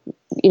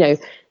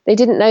 they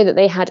didn't know that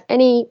they had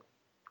any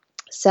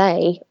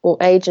say or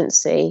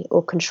agency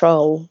or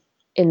control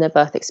in their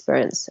birth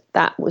experience.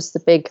 That was the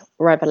big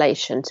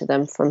revelation to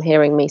them from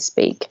hearing me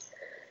speak.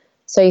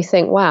 So you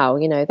think, wow,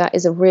 that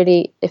is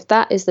if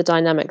that is the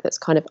dynamic that's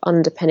kind of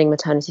underpinning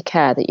maternity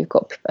care, that you've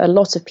got a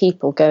lot of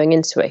people going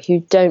into it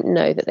who don't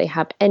know that they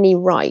have any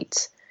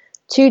right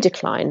to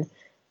decline,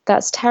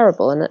 that's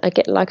terrible. And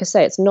again, like I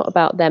say, it's not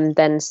about them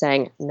then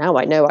saying, now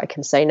I know I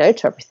can say no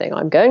to everything,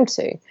 I'm going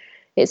to.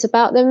 It's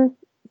about them,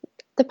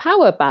 the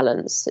power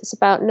balance. It's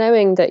about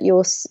knowing that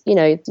you're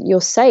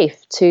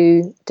safe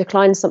to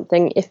decline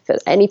something if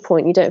at any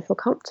point you don't feel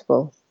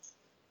comfortable.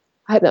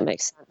 I hope that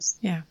makes sense.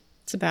 Yeah.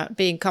 It's about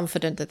being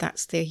confident that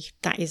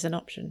that is an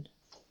option,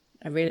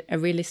 a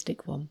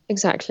realistic one.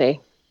 Exactly.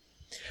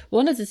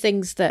 One of the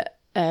things that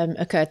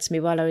occurred to me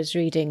while I was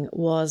reading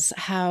was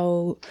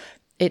how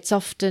it's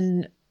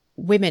often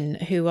women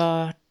who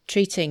are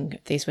treating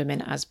these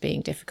women as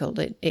being difficult.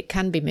 It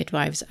can be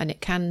midwives, and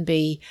it can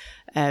be,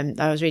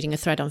 I was reading a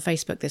thread on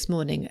Facebook this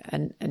morning,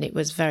 and it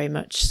was very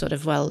much sort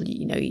of, well,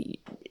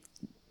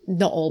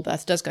 not all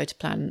birth does go to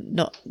plan.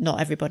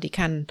 Not everybody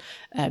can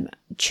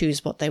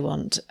choose what they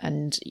want,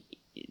 and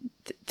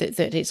that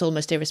it's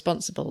almost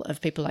irresponsible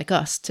of people like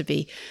us to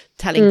be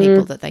telling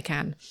people that they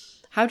can.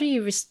 How can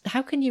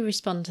you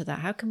respond to that?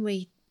 How can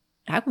we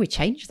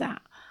change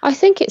that? I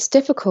think it's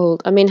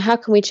difficult. I mean, how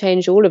can we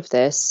change all of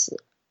this?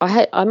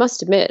 I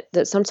must admit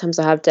that sometimes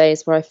I have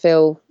days where I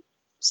feel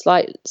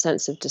slight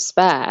sense of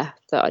despair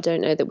that I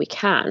don't know that we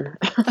can.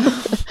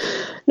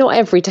 Not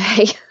every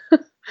day,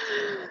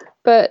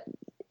 but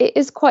it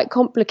is quite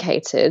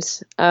complicated.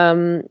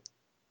 I'm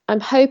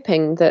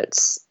hoping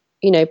that,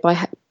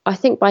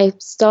 by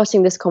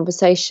starting this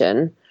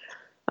conversation,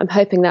 I'm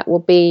hoping that will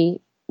be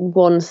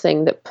one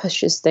thing that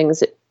pushes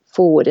things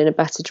forward in a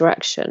better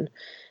direction.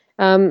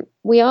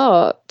 We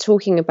are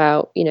talking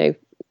about,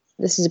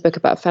 this is a book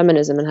about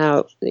feminism and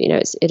how,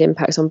 it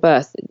impacts on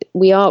birth.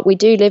 We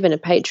do live in a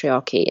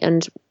patriarchy,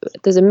 and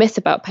there's a myth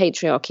about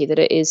patriarchy that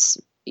it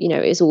is,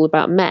 is all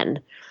about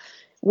men.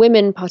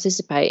 Women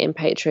participate in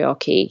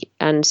patriarchy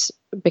and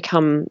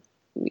become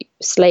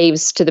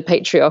slaves to the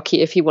patriarchy,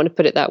 if you want to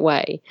put it that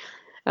way.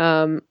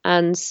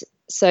 And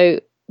so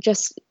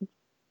just,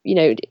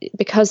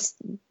 because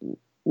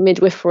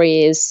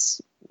midwifery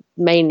is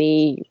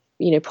mainly,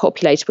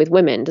 populated with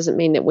women, doesn't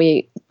mean that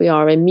we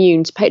are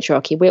immune to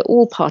patriarchy. We're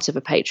all part of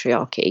a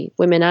patriarchy,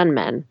 women and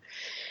men.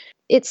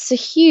 It's a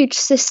huge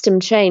system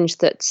change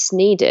that's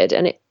needed,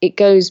 and it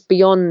goes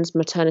beyond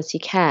maternity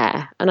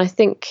care. And I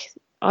think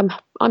I'm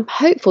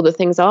hopeful that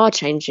things are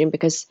changing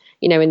because,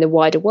 in the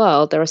wider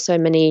world, there are so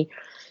many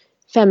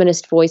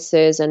feminist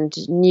voices and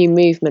new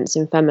movements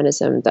in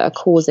feminism that are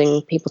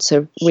causing people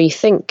to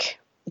rethink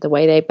the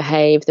way they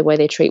behave, the way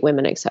they treat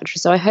women, etc.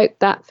 So I hope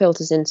that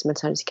filters into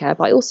maternity care.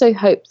 But I also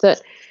hope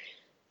that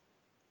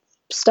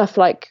stuff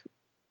like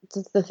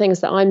the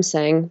things that I'm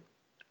saying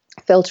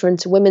filter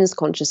into women's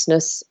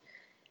consciousness.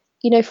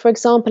 For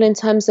example, in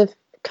terms of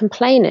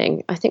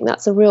complaining, I think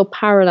that's a real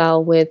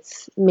parallel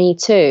with Me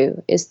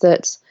Too, is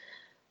that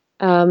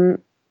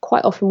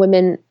quite often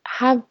women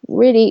have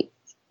really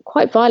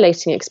quite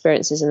violating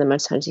experiences in the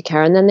maternity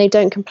care, and then they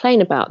don't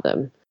complain about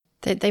them.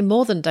 They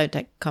more than don't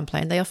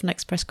complain. They often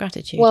express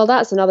gratitude. Well,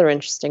 that's another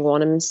interesting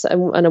one.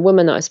 And a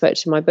woman that I spoke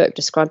to in my book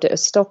described it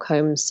as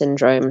Stockholm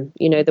syndrome,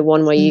 the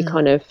one where you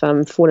kind of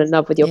fall in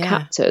love with your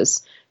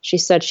captors. She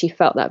said she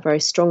felt that very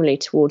strongly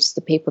towards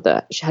the people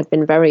that had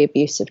been very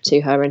abusive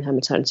to her in her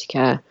maternity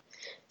care.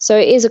 So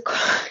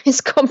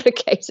it's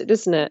complicated,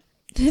 isn't it?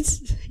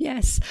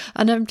 Yes.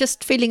 And I'm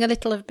just feeling a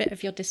bit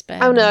of your despair.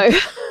 Oh, no.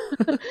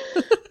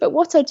 But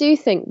what I do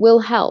think will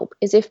help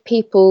is if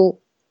people...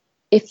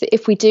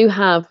 If we do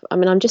have,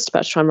 I'm just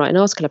about to try and write an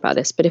article about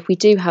this, but if we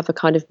do have a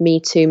kind of Me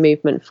Too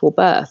movement for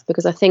birth,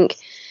 because I think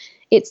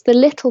it's the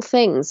little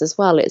things as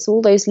well. It's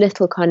all those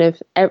little kind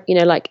of,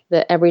 like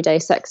the Everyday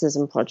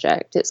Sexism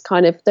Project. It's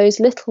kind of those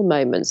little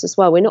moments as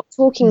well. We're not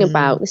talking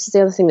about, this is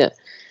the other thing that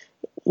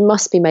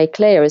must be made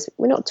clear, is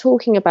we're not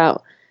talking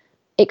about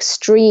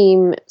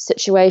extreme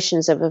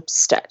situations of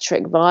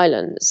obstetric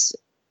violence.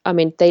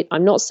 I'm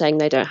not saying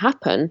they don't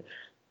happen,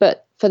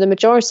 but for the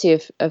majority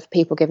of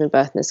people giving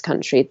birth in this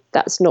country,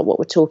 that's not what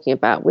we're talking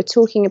about. We're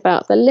talking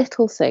about the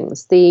little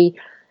things.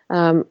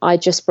 I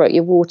just broke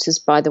your waters,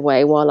 by the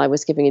way, while I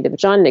was giving you the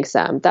vaginal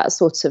exam. That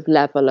sort of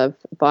level of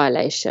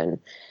violation.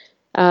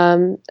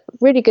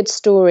 Really good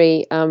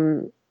story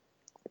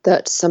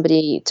that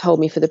somebody told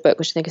me for the book,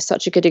 which I think is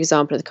such a good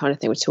example of the kind of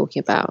thing we're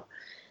talking about,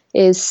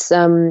 is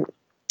a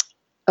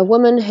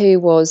woman who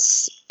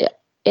was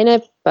in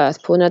a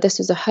birth pool. Now, this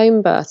was a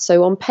home birth.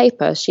 So on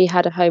paper, she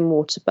had a home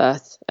water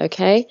birth,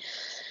 okay?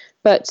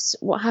 But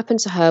what happened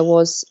to her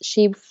was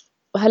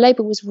her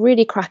labour was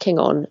really cracking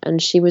on,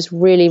 and she was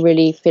really,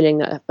 really feeling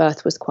that her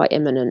birth was quite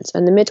imminent.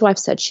 And the midwife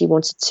said she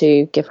wanted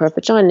to give her a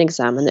vaginal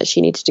exam and that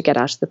she needed to get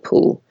out of the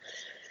pool.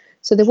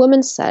 So the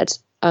woman said,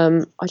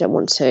 I don't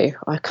want to.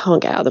 I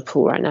can't get out of the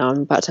pool right now.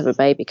 I'm about to have a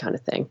baby, kind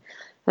of thing.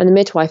 And the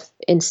midwife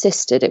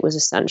insisted it was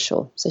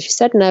essential. So she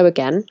said no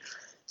again.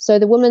 So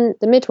the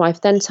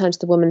midwife then turned to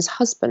the woman's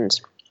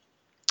husband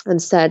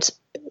and said,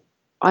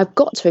 I've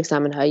got to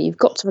examine her. You've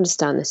got to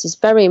understand this. It's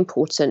very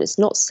important. It's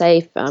not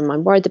safe.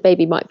 I'm worried the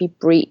baby might be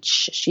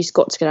breech. She's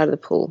got to get out of the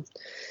pool.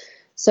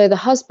 So the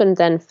husband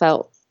then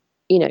felt,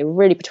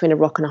 really between a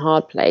rock and a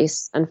hard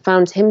place and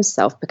found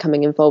himself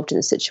becoming involved in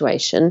the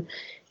situation.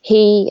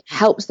 He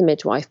helped the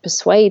midwife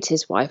persuade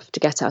his wife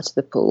to get out of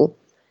the pool,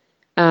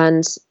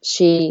 and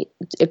she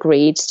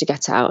agreed to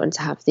get out and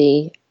to have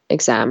the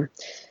exam.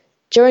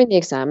 During the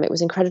exam, it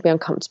was incredibly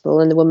uncomfortable,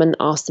 and the woman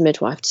asked the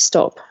midwife to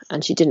stop,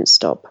 and she didn't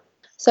stop.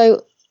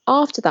 So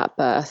after that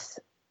birth,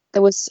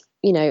 there was,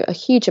 a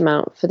huge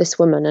amount for this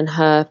woman and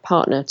her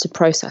partner to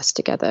process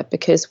together,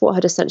 because what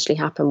had essentially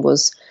happened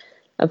was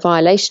a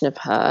violation of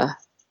her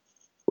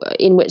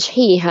in which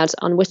he had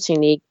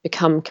unwittingly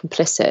become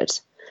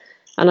complicit.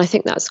 And I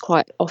think that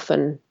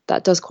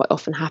does quite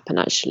often happen,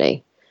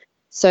 actually.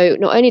 So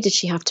not only did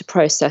she have to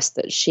process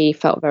that she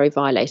felt very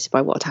violated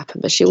by what had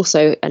happened, but he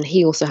also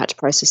had to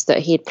process that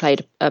he had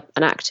played an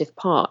active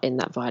part in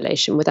that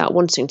violation without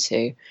wanting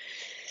to.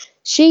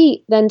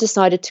 She then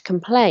decided to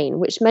complain,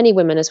 which many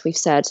women, as we've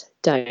said,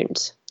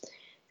 don't.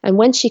 And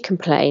when she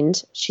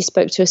complained, she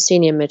spoke to a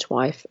senior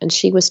midwife, and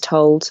she was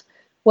told,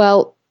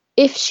 well,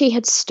 if she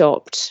had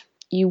stopped,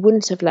 you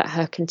wouldn't have let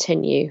her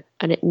continue,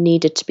 and it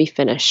needed to be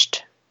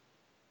finished.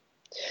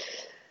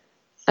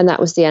 And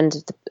that was the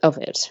end of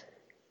it.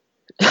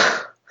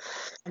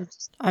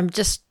 I'm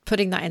just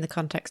putting that in the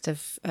context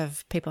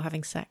of people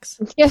having sex.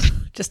 Yes.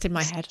 Just in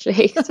my head.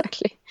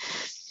 Exactly.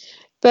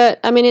 But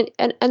I mean,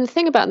 and the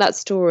thing about that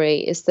story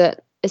is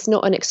that it's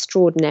not an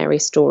extraordinary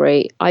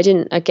story. I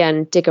didn't,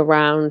 again, dig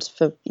around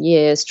for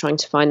years trying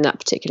to find that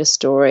particular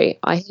story.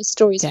 I hear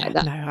stories like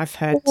that. No, I've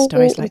heard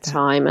stories like that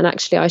all the time. And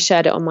actually, I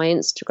shared it on my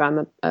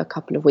Instagram a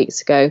couple of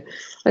weeks ago,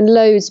 and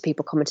loads of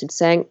people commented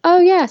saying, oh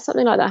yeah,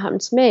 something like that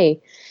happened to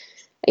me.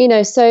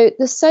 So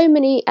there's so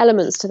many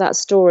elements to that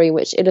story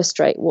which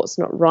illustrate what's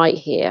not right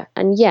here.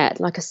 And yet,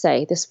 like I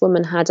say, this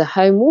woman had a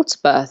home water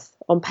birth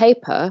on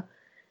paper,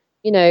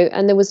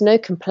 and there was no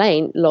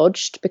complaint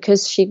lodged,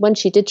 because when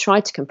she did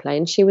try to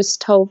complain, she was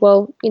told,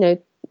 well,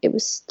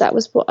 that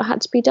was what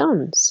had to be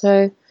done.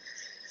 So,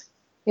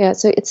 yeah,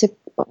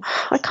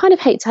 I kind of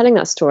hate telling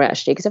that story,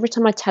 actually, because every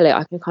time I tell it,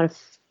 I can kind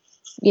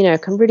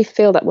of, can really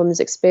feel that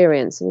woman's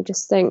experience, and you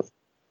just think,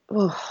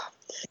 oh.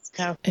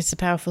 It's a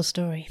powerful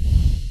story.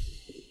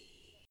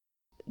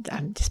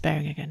 I'm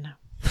despairing again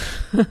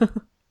now.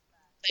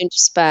 Don't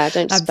despair.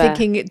 I'm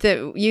thinking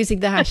that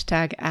using the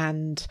hashtag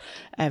and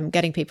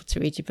getting people to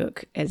read your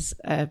book is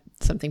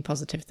something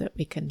positive that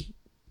we can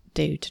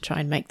do to try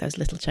and make those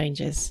little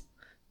changes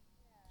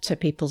to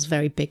people's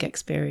very big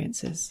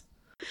experiences.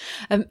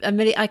 And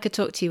Milli, I could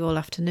talk to you all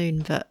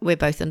afternoon, but we're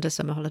both under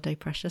summer holiday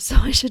pressure, so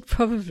I should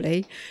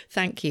probably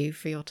thank you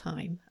for your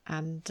time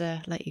and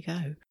let you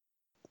go.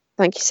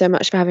 Thank you so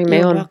much for having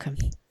me on. You're welcome.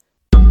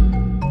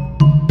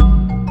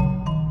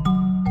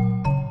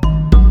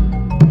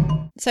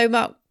 So,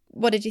 Mark,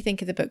 what did you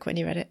think of the book when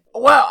you read it?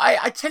 Well,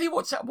 I tell you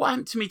what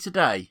happened to me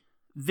today.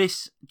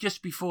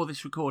 Just before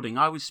this recording,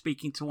 I was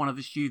speaking to one of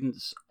the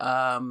students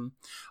on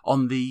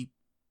the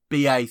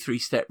BA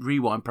 3-step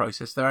rewind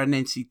process. They're an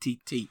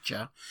NCT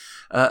teacher.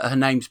 Her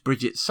name's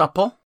Bridget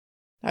Supple.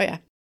 Oh, yeah.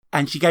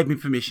 And she gave me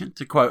permission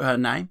to quote her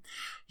name.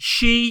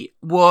 She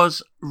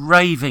was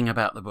raving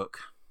about the book.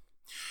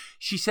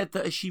 She said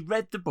that as she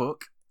read the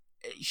book,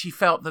 she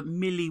felt that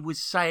Milli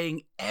was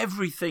saying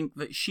everything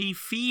that she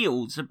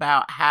feels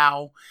about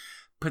how,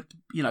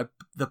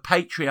 the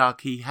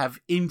patriarchy have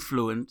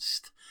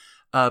influenced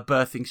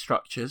birthing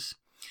structures.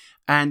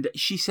 And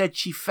she said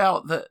she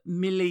felt that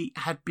Milli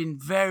had been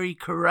very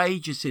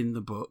courageous in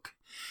the book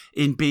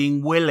in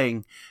being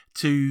willing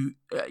to,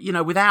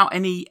 without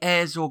any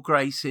airs or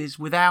graces,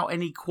 without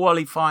any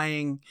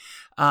qualifying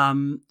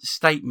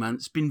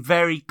statements, been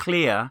very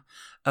clear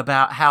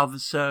about how the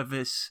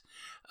service,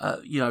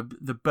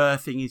 the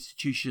birthing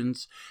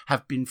institutions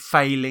have been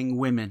failing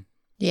women.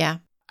 Yeah.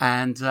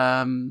 And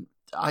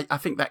I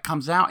think that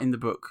comes out in the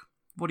book.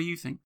 What do you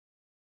think?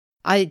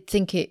 I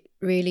think it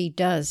really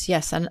does,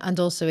 yes. And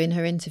also in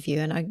her interview.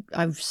 And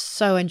I've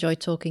so enjoyed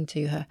talking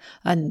to her.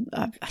 And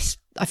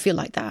I feel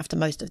like that after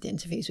most of the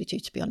interviews we do,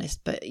 to be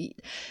honest. But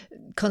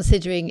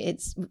considering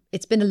it's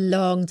been a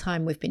long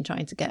time we've been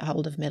trying to get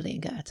hold of Milli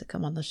and get her to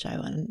come on the show.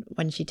 And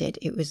when she did,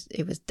 it was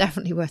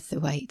definitely worth the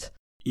wait.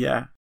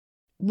 Yeah.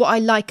 What I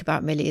like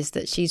about Milli is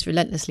that she's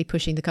relentlessly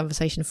pushing the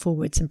conversation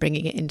forwards and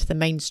bringing it into the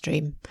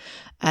mainstream.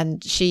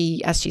 And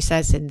she, as she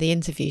says in the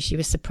interview, she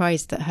was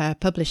surprised that her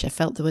publisher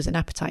felt there was an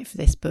appetite for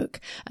this book.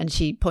 And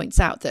she points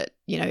out that,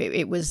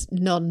 it was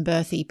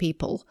non-birthy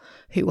people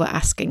who were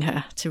asking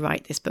her to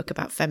write this book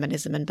about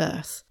feminism and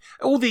birth.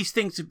 All these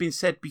things have been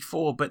said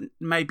before, but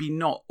maybe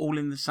not all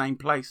in the same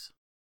place.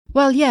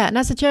 Well, yeah, and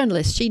as a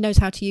journalist, she knows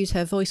how to use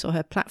her voice or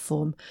her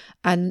platform,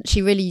 and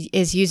she really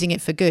is using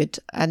it for good.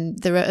 And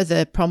there are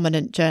other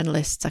prominent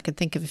journalists. I can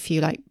think of a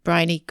few like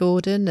Bryony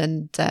Gordon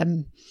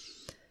and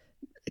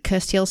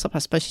Kirsty Allsop. I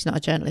suppose she's not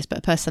a journalist, but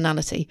a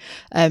personality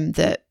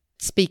that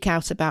speak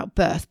out about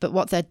birth. But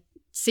what they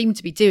seem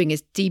to be doing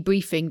is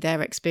debriefing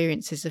their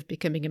experiences of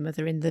becoming a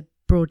mother in the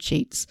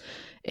broadsheets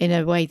in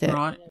a way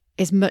that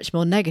is much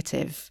more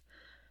negative.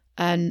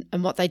 And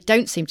what they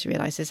don't seem to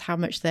realise is how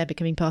much they're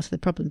becoming part of the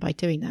problem by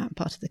doing that, and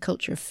part of the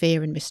culture of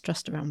fear and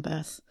mistrust around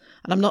birth.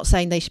 And I'm not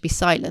saying they should be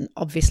silent.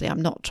 Obviously,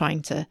 I'm not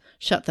trying to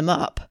shut them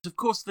up. Of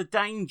course, the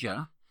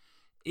danger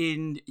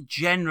in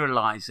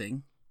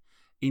generalising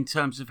in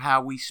terms of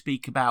how we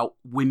speak about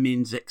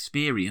women's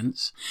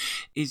experience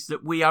is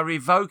that we are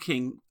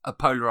evoking a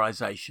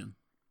polarisation.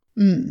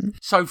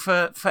 So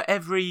for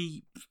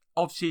every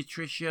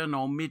obstetrician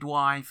or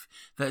midwife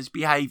that has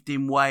behaved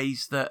in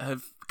ways that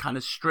have kind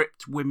of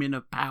stripped women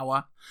of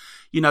power,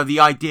 you know,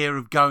 the idea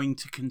of going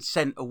to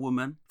consent a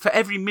woman, for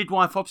every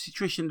midwife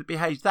obstetrician that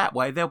behaves that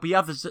way, there'll be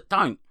others that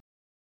don't.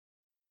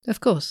 Of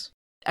course.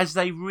 As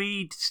they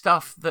read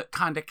stuff that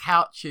kind of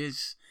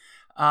couches,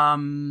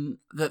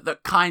 that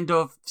kind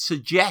of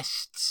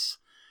suggests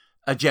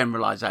a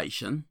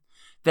generalisation,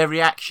 their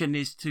reaction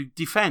is to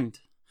defend.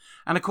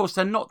 And of course,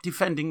 they're not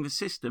defending the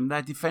system,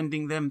 they're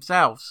defending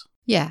themselves.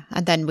 Yeah,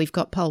 and then we've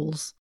got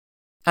polls.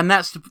 And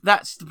that's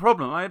the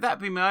problem.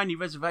 That'd be my only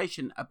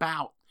reservation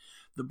about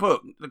the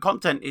book. The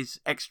content is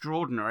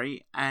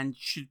extraordinary and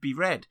should be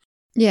read.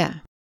 Yeah.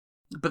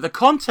 But the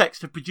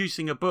context of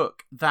producing a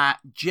book that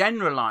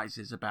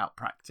generalises about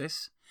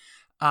practice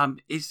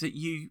is that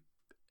you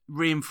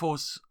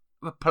reinforce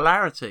the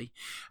polarity.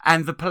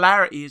 And the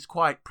polarity is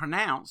quite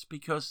pronounced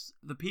because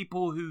the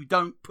people who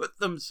don't put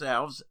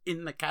themselves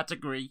in the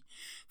category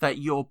that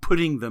you're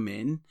putting them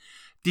in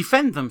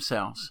defend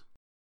themselves.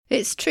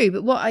 It's true,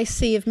 but what I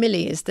see of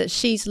Milli is that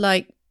she's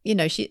like, you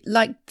know, she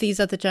like these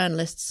other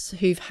journalists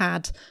who've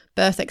had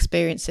birth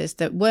experiences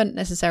that weren't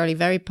necessarily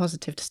very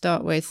positive to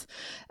start with.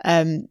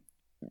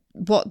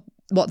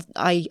 What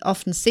I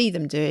often see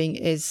them doing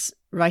is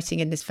writing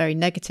in this very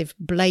negative,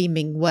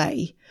 blaming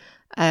way,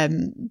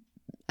 and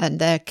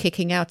they're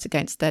kicking out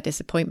against their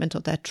disappointment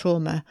or their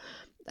trauma.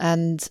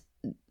 And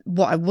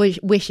what I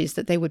wish is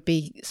that they would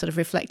be sort of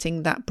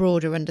reflecting that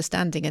broader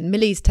understanding. And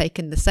Milli's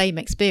taken the same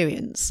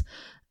experience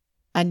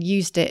and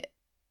used it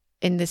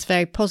in this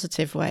very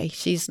positive way.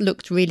 She's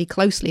looked really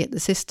closely at the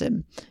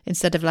system.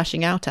 Instead of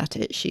lashing out at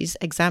it, she's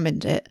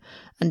examined it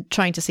and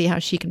trying to see how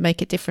she can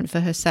make it different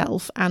for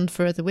herself and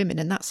for other women.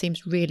 And that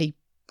seems really,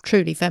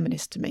 truly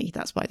feminist to me.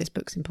 That's why this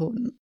book's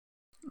important.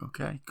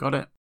 Okay, got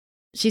it.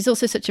 She's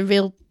also such a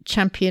real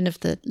champion of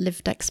the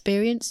lived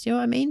experience. Do you know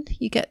what I mean?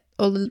 You get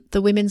all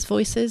the women's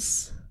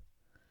voices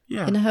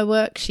in her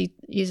work. She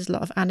uses a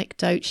lot of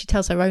anecdotes. She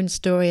tells her own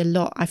story a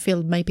lot. I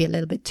feel maybe a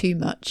little bit too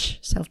much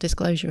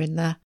self-disclosure in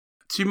there.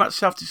 Too much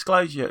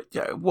self-disclosure?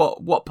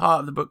 What part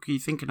of the book are you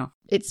thinking of?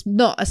 It's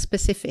not a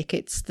specific.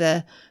 It's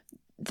the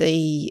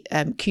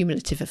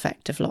cumulative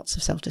effect of lots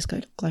of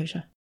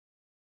self-disclosure.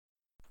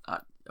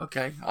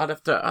 Okay, I'll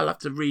have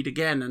to read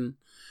again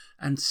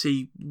and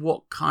see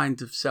what kind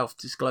of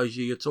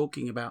self-disclosure you're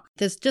talking about.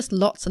 There's just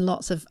lots and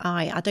lots of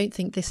I don't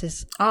think this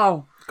is...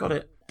 Oh, got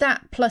it.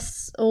 That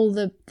plus all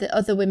the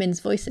other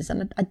women's voices.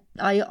 And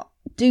I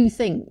do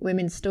think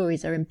women's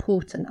stories are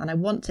important and I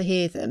want to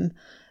hear them.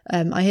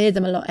 I hear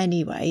them a lot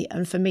anyway.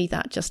 And for me,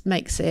 that just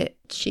makes it...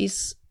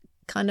 She's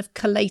kind of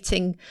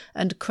collating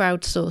and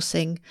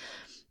crowdsourcing.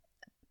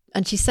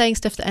 And she's saying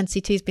stuff that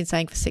NCT's been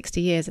saying for 60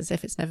 years as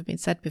if it's never been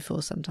said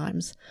before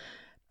sometimes.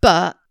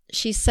 But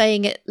she's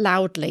saying it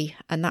loudly,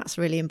 and that's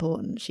really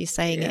important. She's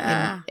saying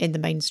it in the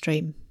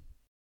mainstream.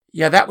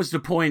 Yeah, that was the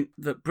point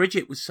that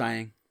Bridget was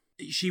saying.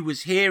 She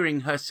was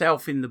hearing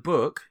herself in the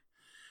book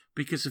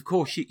because, of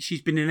course,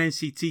 she's been an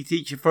NCT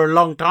teacher for a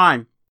long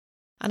time.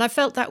 And I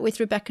felt that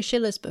with Rebecca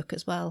Schiller's book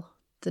as well,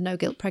 The No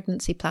Guilt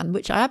Pregnancy Plan,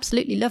 which I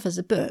absolutely love as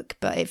a book,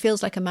 but it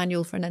feels like a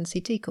manual for an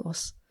NCT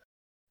course.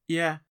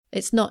 Yeah.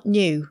 It's not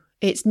new.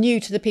 It's new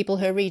to the people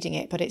who are reading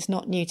it, but it's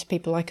not new to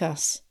people like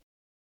us.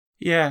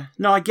 Yeah,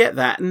 no, I get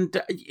that. And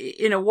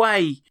in a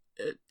way,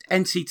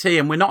 NCT,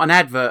 and we're not an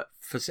advert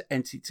for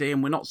NCT,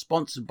 and we're not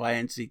sponsored by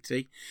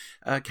NCT.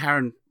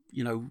 Karen,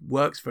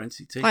 works for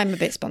NCT. I'm a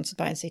bit sponsored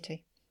by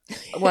NCT.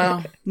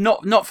 Well,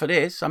 not for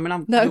this. I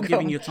mean, you're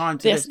giving your time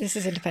to this. This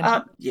is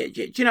independent.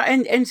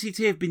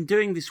 NCT have been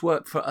doing this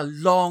work for a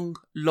long,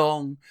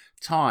 long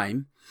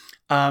time.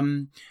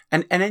 And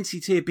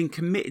NCT have been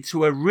committed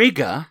to a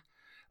rigour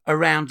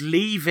around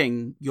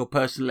leaving your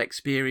personal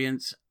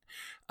experience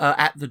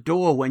at the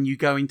door when you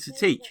go in to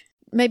teach.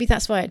 Maybe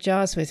that's why it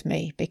jars with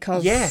me,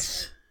 because...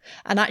 Yes.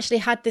 And I actually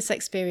had this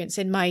experience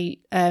in my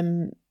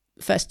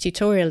first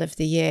tutorial of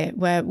the year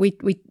where we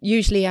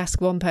usually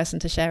ask one person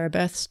to share a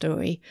birth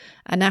story.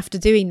 And after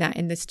doing that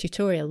in this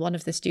tutorial, one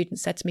of the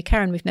students said to me,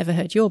 "Karen, we've never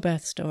heard your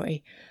birth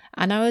story."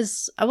 And I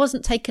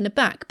wasn't taken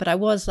aback, but I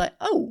was like,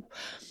 oh...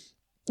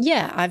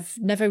 Yeah, I've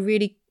never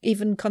really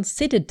even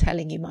considered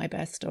telling you my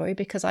birth story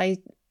because I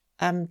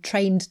am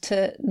trained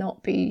to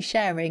not be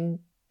sharing.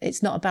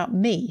 It's not about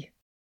me.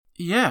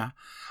 Yeah.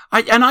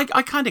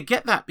 I kind of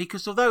get that,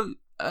 because although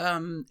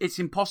it's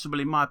impossible,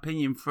 in my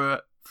opinion,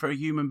 for a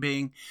human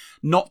being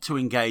not to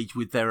engage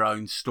with their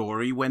own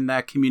story when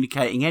they're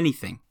communicating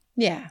anything.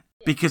 Yeah.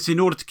 Because in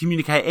order to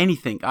communicate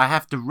anything, I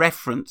have to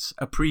reference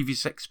a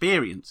previous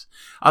experience.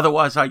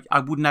 Otherwise, I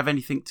wouldn't have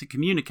anything to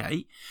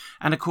communicate.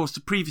 And of course,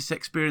 the previous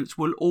experience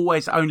will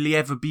always only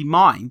ever be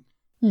mine.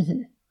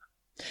 Mm-hmm.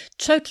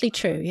 Totally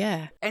true,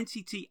 yeah.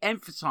 NCT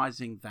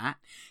emphasising that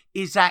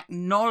is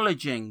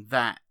acknowledging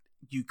that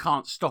you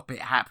can't stop it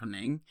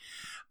happening,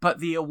 but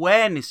the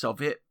awareness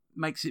of it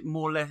makes it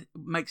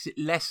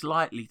less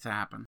likely to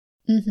happen.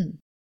 Mm-hmm.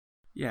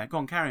 Yeah, go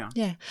on, carry on.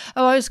 Yeah.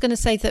 Oh, I was going to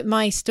say that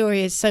my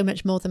story is so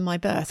much more than my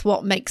birth.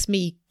 What makes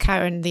me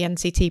Karen, the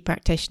NCT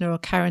practitioner, or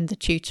Karen, the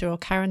tutor, or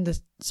Karen, the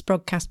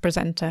Sprogcast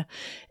presenter?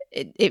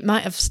 It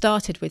might have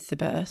started with the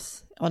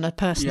birth on a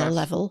personal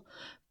level,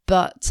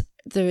 but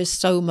there is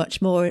so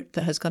much more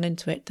that has gone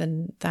into it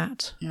than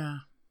that. Yeah.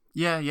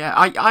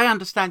 I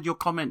understand your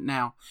comment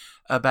now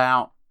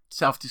about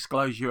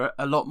self-disclosure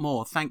a lot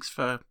more. Thanks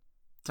for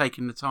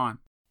taking the time.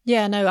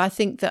 Yeah, no, I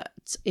think that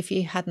if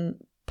you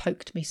hadn't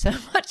poked me so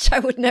much, I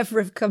would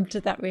never have come to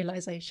that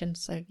realisation.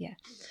 So, yeah.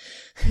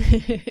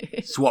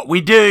 It's what we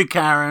do,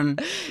 Karen.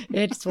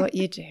 It's what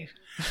you do.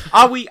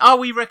 Are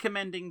we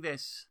recommending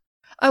this?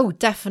 Oh,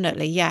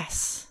 definitely,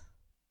 yes.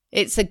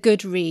 It's a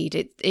good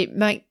read.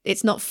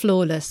 It's not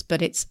flawless,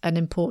 but it's an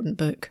important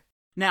book.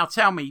 Now,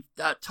 tell me,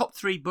 top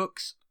 3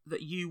 books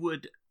that you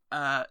would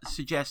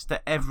suggest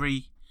that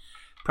every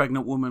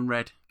pregnant woman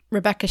read.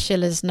 Rebecca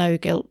Schiller's No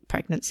Guilt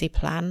Pregnancy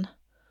Plan.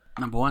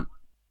 Number 1.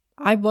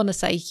 I want to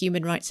say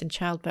Human Rights in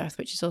Childbirth,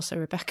 which is also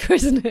Rebecca,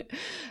 isn't it?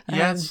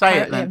 Yeah, say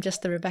it then. I'm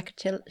just the Rebecca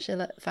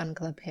Schiller fan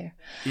club here.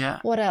 Yeah.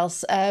 What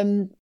else?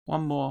 One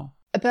more.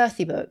 A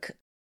birthy book.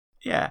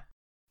 Yeah.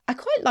 I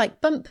quite like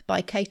Bump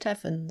by Kate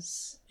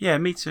Evans. Yeah,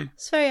 me too.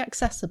 It's very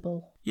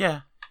accessible.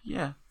 Yeah.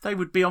 They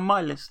would be on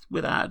my list,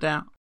 without a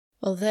doubt.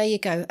 Well, there you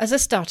go, as a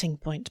starting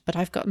point. But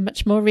I've got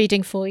much more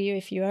reading for you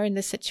if you are in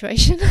this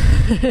situation.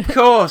 Of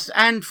course,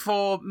 and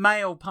for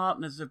male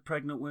partners of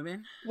pregnant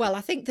women. Well,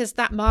 I think there's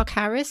that Mark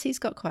Harris. He's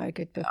got quite a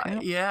good book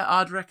out. Yeah,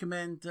 I'd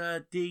recommend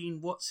Dean,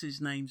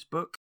 what's-his-name's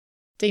book?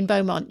 Dean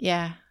Beaumont,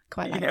 yeah.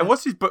 Quite like that.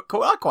 What's his book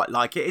called? I quite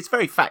like it. It's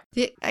very fact.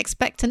 The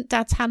Expectant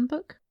Dad's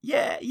Handbook?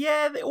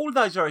 Yeah, all of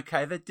those are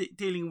okay. They're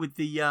dealing with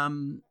the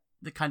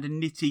kind of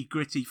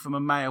nitty-gritty from a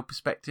male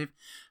perspective.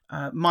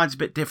 Mine's a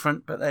bit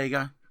different, but there you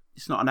go.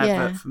 It's not an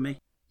advert for me.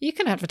 You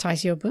can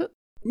advertise your book.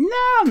 No,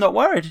 I'm not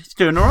worried. It's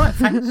doing all right,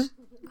 thanks.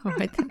 All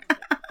right then.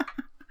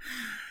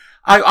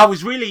 I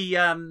was really...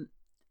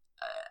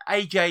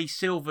 AJ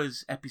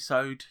Silver's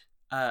episode,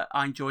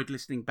 I enjoyed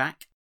listening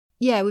back.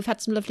 Yeah, we've had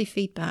some lovely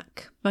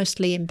feedback,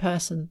 mostly in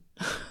person.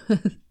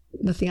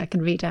 Nothing I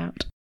can read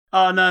out.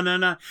 Oh,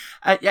 no.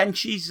 And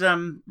she's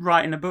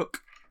writing a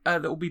book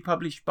that will be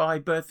published by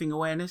Birthing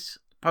Awareness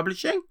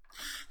Publishing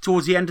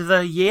towards the end of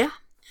the year,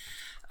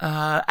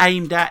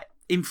 aimed at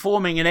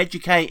informing and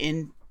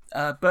educating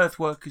birth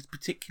workers,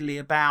 particularly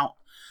about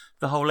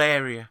the whole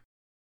area.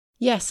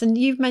 Yes, and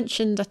you've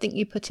mentioned, I think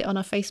you put it on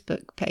our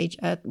Facebook page,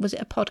 was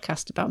it a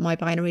podcast about my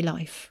binary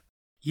life?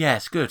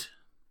 Yes, good.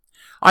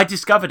 I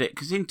discovered it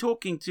because in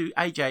talking to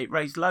AJ, it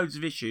raised loads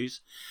of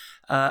issues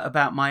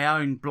about my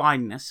own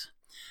blindness.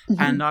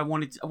 Mm-hmm. And I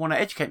want to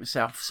educate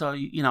myself. So,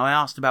 I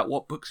asked about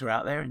what books are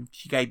out there and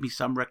she gave me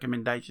some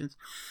recommendations.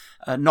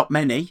 Not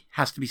many,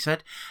 has to be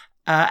said.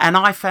 And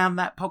I found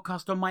that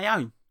podcast on my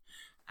own.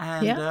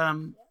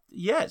 And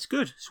it's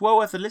good. It's well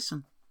worth a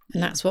listen.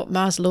 And that's what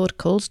Mars Lord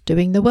calls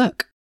doing the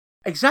work.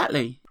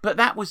 Exactly. But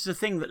that was the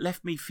thing that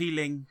left me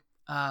feeling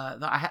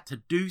that I had to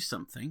do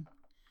something.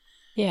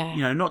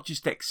 Yeah. Not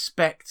just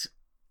expect,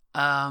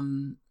 I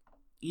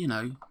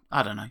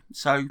don't know.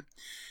 So,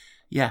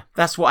 yeah,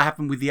 that's what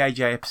happened with the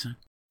AJ episode.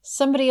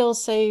 Somebody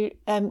also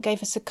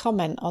gave us a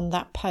comment on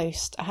that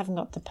post. I haven't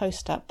got the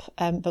post up,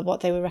 but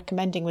what they were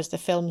recommending was the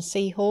film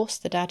Seahorse,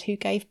 The Dad Who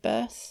Gave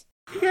Birth.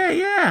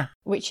 Yeah.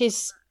 Which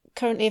is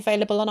currently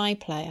available on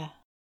iPlayer.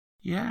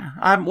 Yeah,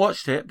 I haven't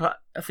watched it, but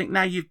I think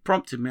now you've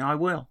prompted me, I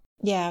will.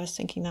 Yeah, I was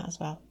thinking that as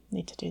well.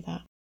 Need to do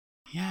that.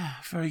 Yeah,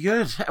 very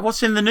good.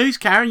 What's in the news,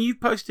 Karen? You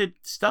posted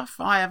stuff.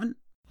 I haven't.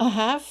 I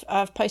have.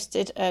 I've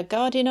posted a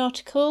Guardian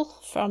article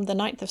from the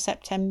 9th of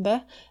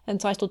September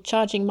entitled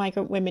Charging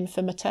Migrant Women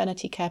for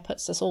Maternity Care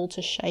Puts Us All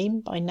to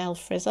Shame by Nell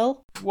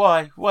Frizzle.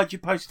 Why? Why'd you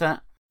post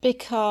that?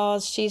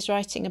 Because she's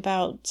writing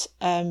about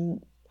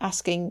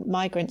asking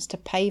migrants to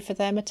pay for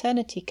their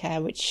maternity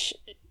care, which,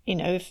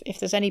 if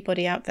there's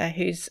anybody out there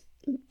who's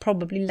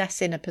probably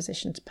less in a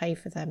position to pay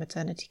for their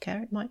maternity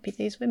care, it might be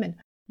these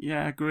women.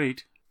 Yeah,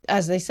 agreed.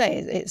 As they say,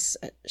 it's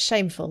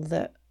shameful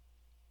that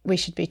we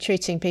should be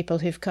treating people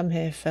who've come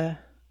here for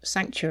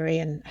sanctuary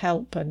and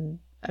help and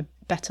a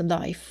better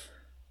life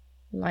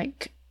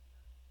like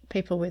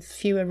people with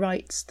fewer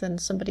rights than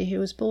somebody who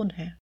was born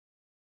here.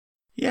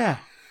 Yeah.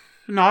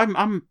 No,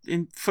 I'm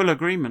in full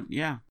agreement,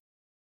 yeah.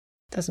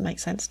 Doesn't make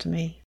sense to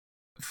me.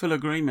 Full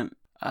agreement.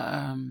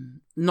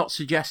 not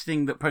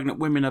suggesting that pregnant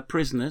women are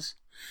prisoners,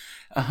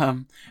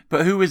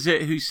 but who was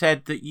it who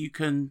said that you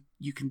can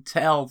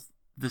tell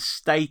the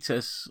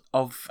status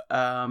of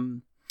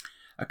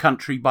a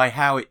country by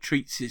how it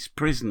treats its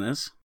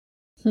prisoners?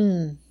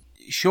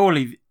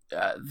 Surely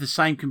the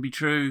same can be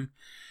true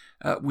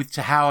with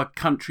to how a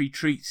country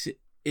treats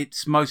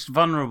its most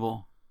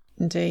vulnerable.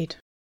 Indeed.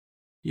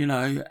 You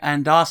know,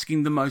 and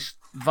asking the most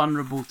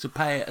vulnerable to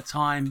pay at a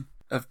time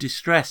of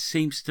distress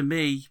seems to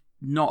me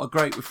not a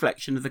great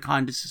reflection of the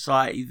kind of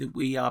society that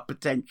we are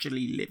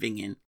potentially living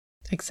in.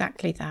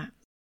 Exactly that.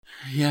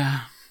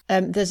 Yeah.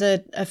 There's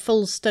a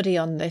full study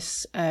on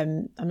this.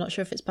 I'm not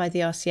sure if it's by the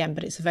RCM,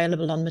 but it's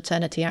available on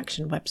Maternity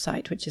Action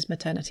website, which is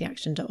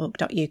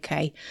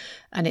maternityaction.org.uk,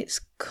 and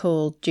it's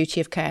called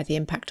Duty of Care, the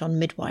Impact on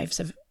Midwives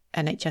of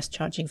NHS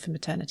Charging for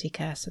Maternity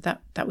Care. So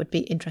that would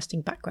be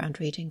interesting background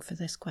reading for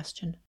this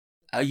question.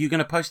 Are you going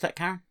to post that,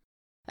 Karen?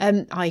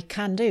 I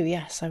can do,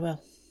 yes, I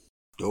will.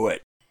 Do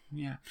it.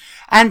 Yeah.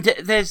 And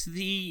there's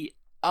the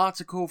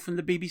article from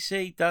the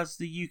BBC, Does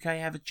the UK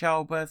have a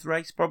childbirth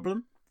race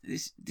problem?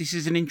 This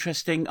is an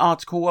interesting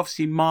article.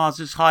 Obviously, Mars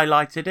has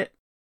highlighted it.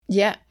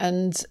 Yeah,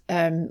 and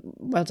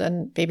well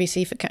done,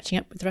 BBC, for catching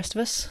up with the rest of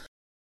us.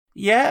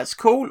 Yeah, it's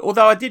cool.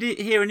 Although I did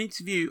hear an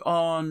interview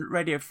on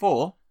Radio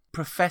 4.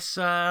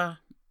 Professor,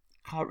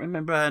 can't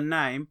remember her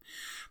name,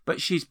 but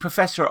she's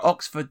professor at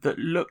Oxford that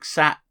looks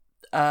at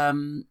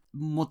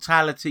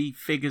mortality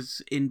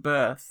figures in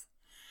birth.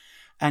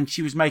 And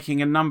she was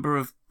making a number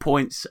of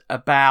points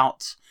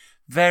about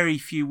very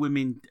few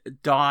women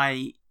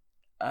die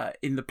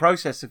in the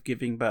process of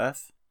giving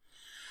birth.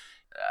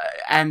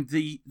 And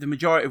the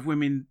majority of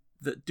women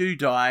that do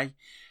die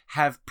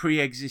have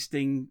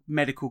pre-existing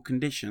medical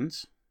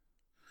conditions,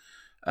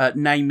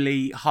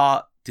 namely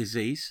heart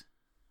disease.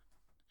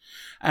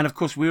 And of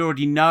course, we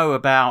already know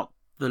about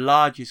the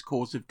largest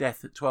cause of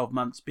death at 12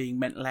 months being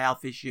mental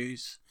health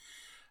issues,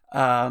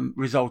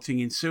 resulting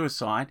in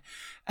suicide.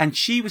 And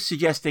she was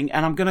suggesting,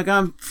 and I'm going to go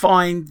and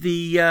find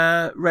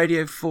the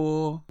Radio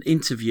 4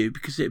 interview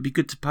because it'd be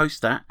good to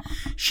post that.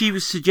 She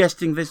was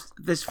suggesting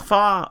there's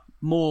far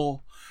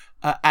more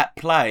at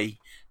play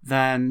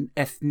than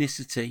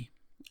ethnicity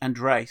and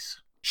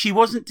race. She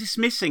wasn't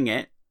dismissing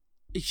it.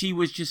 She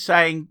was just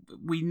saying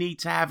we need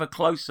to have a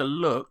closer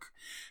look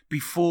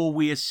before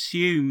we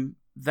assume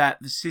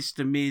that the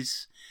system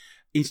is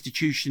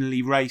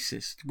institutionally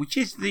racist, which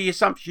is the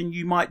assumption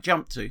you might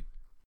jump to.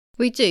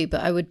 We do,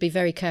 but I would be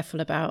very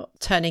careful about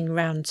turning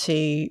around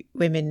to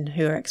women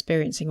who are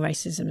experiencing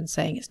racism and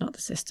saying it's not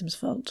the system's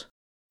fault.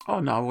 Oh,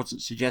 no, I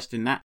wasn't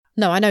suggesting that.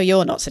 No, I know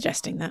you're not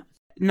suggesting that.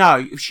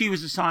 No, if she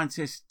was a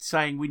scientist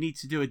saying we need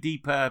to do we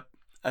need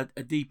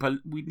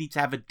to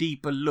have a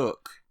deeper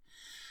look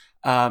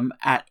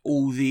at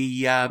all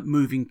the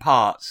moving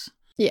parts.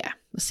 Yeah,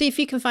 we'll see if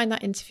you can find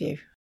that interview.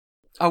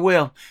 I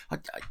will.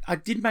 I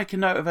did make a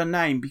note of her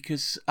name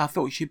because I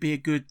thought she'd be a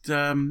good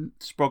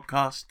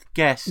Sprogcast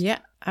guest. Yeah,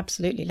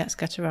 absolutely. Let's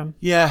get her on.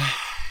 Yeah.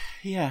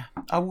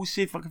 I will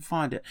see if I can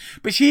find it.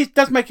 But she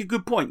does make a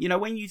good point. You know,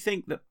 when you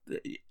think that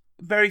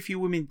very few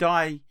women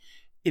die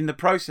in the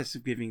process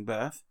of giving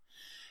birth,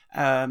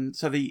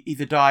 so they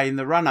either die in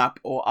the run-up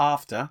or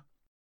after.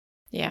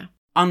 Yeah.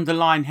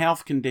 Underlying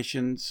health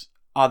conditions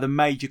are the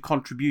major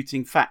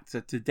contributing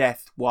factor to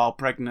death while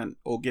pregnant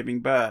or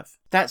giving birth.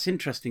 That's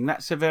interesting.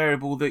 That's a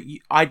variable that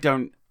I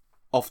don't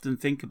often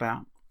think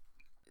about.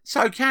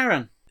 So,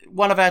 Karen,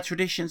 one of our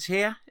traditions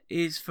here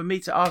is for me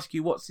to ask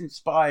you what's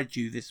inspired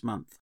you this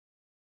month.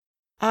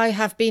 I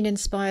have been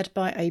inspired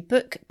by a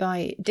book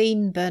by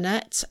Dean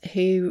Burnett,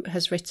 who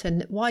has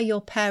written Why Your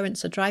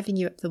Parents Are Driving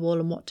You Up the Wall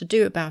and What to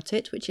Do About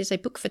It, which is a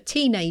book for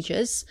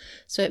teenagers.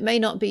 So it may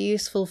not be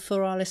useful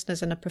for our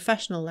listeners on a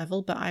professional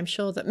level, but I'm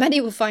sure that many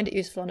will find it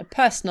useful on a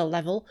personal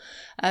level.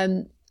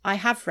 I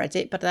have read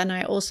it, but then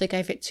I also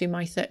gave it to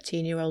my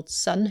 13-year-old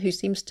son, who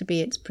seems to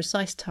be its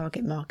precise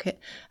target market,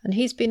 and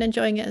he's been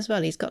enjoying it as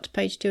well. He's got to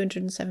page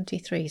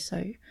 273,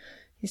 so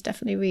he's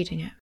definitely reading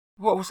it.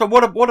 So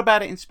what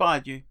about it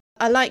inspired you?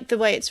 I like the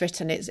way it's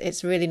written.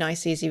 It's a really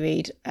nice, easy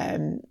read.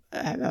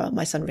 Well,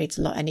 my son reads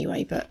a lot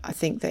anyway, but I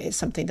think that it's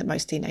something that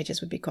most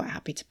teenagers would be quite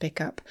happy to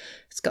pick up.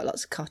 It's got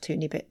lots of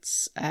cartoony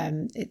bits.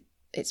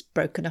 It's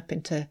broken up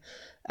into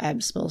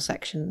small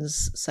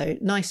sections, so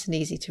nice and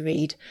easy to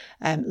read.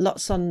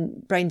 Lots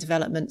on brain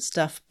development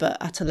stuff, but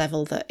at a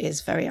level that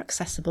is very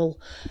accessible.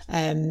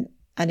 And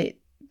it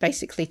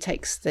basically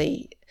takes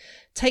the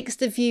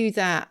view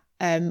that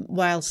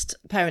whilst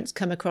parents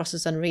come across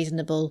as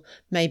unreasonable,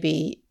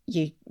 maybe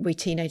we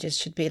teenagers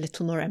should be a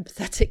little more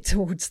empathetic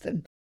towards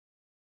them.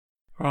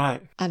 Right.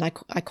 And I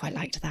quite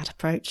liked that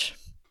approach.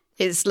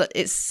 It's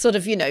sort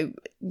of,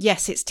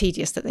 yes, it's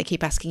tedious that they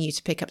keep asking you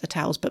to pick up the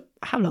towels, but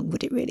how long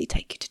would it really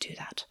take you to do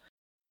that?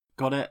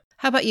 Got it.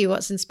 How about you?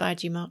 What's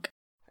inspired you, Mark?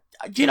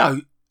 I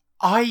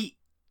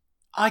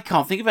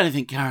can't think of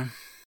anything, Karen.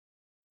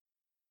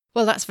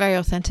 Well, that's very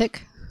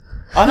authentic.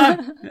 I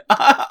know.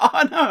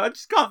 I know. I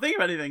just can't think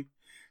of anything.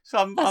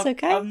 So That's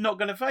okay. I'm not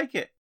going to fake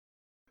it.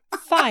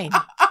 Fine.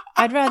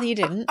 I'd rather you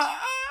didn't.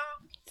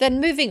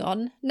 Then moving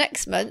on,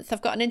 next month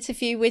I've got an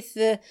interview with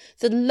the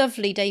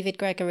lovely David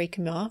Gregory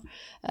Kumar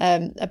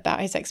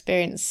about his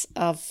experience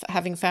of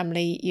having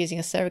family using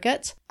a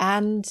surrogate,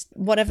 and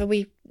whatever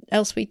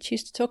else we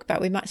choose to talk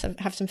about. We might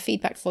have some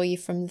feedback for you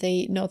from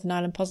the Northern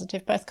Ireland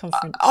Positive Birth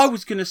Conference. I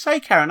was going to say,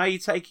 Karen, are you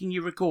taking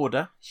your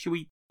recorder? Should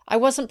we? I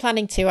wasn't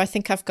planning to. I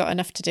think I've got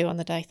enough to do on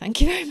the day. Thank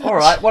you very much. All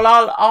right. Well,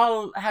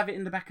 I'll have it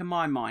in the back of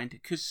my mind,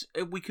 because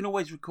we can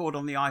always record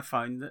on the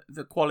iPhone.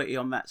 The quality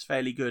on that's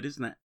fairly good,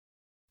 isn't it?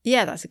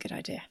 Yeah, that's a good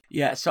idea.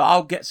 Yeah, so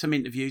I'll get some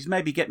interviews.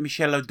 Maybe get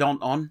Michelle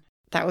O'Dont on.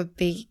 That would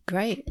be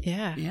great,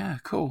 yeah. Yeah,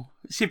 cool.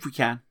 See if we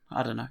can.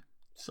 I don't know.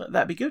 So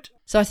that'd be good.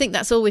 So I think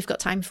that's all we've got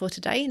time for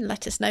today. And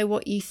let us know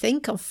what you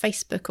think on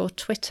Facebook or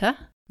Twitter.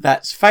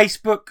 That's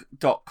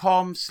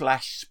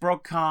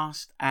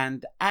facebook.com/Sprogcast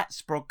and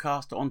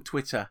 @Sprogcast on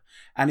Twitter.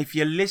 And if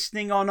you're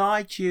listening on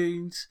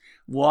iTunes,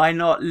 why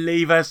not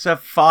leave us a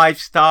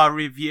 5-star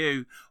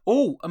review?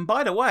 Oh, and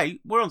by the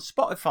way, we're on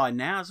Spotify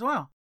now as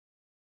well.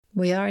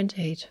 We are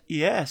indeed.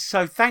 Yeah,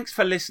 so thanks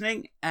for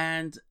listening,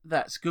 and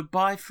that's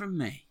goodbye from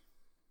me.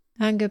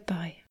 And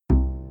goodbye.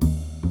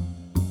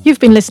 You've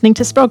been listening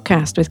to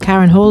Sprogcast with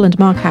Karen Hall and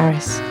Mark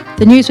Harris.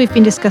 The news we've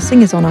been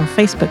discussing is on our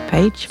Facebook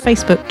page,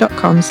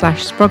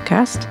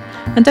 facebook.com/Sprogcast.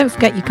 And don't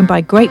forget you can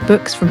buy great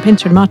books from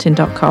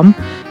pinterandmartin.com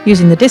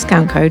using the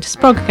discount code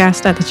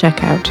Sprogcast at the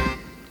checkout.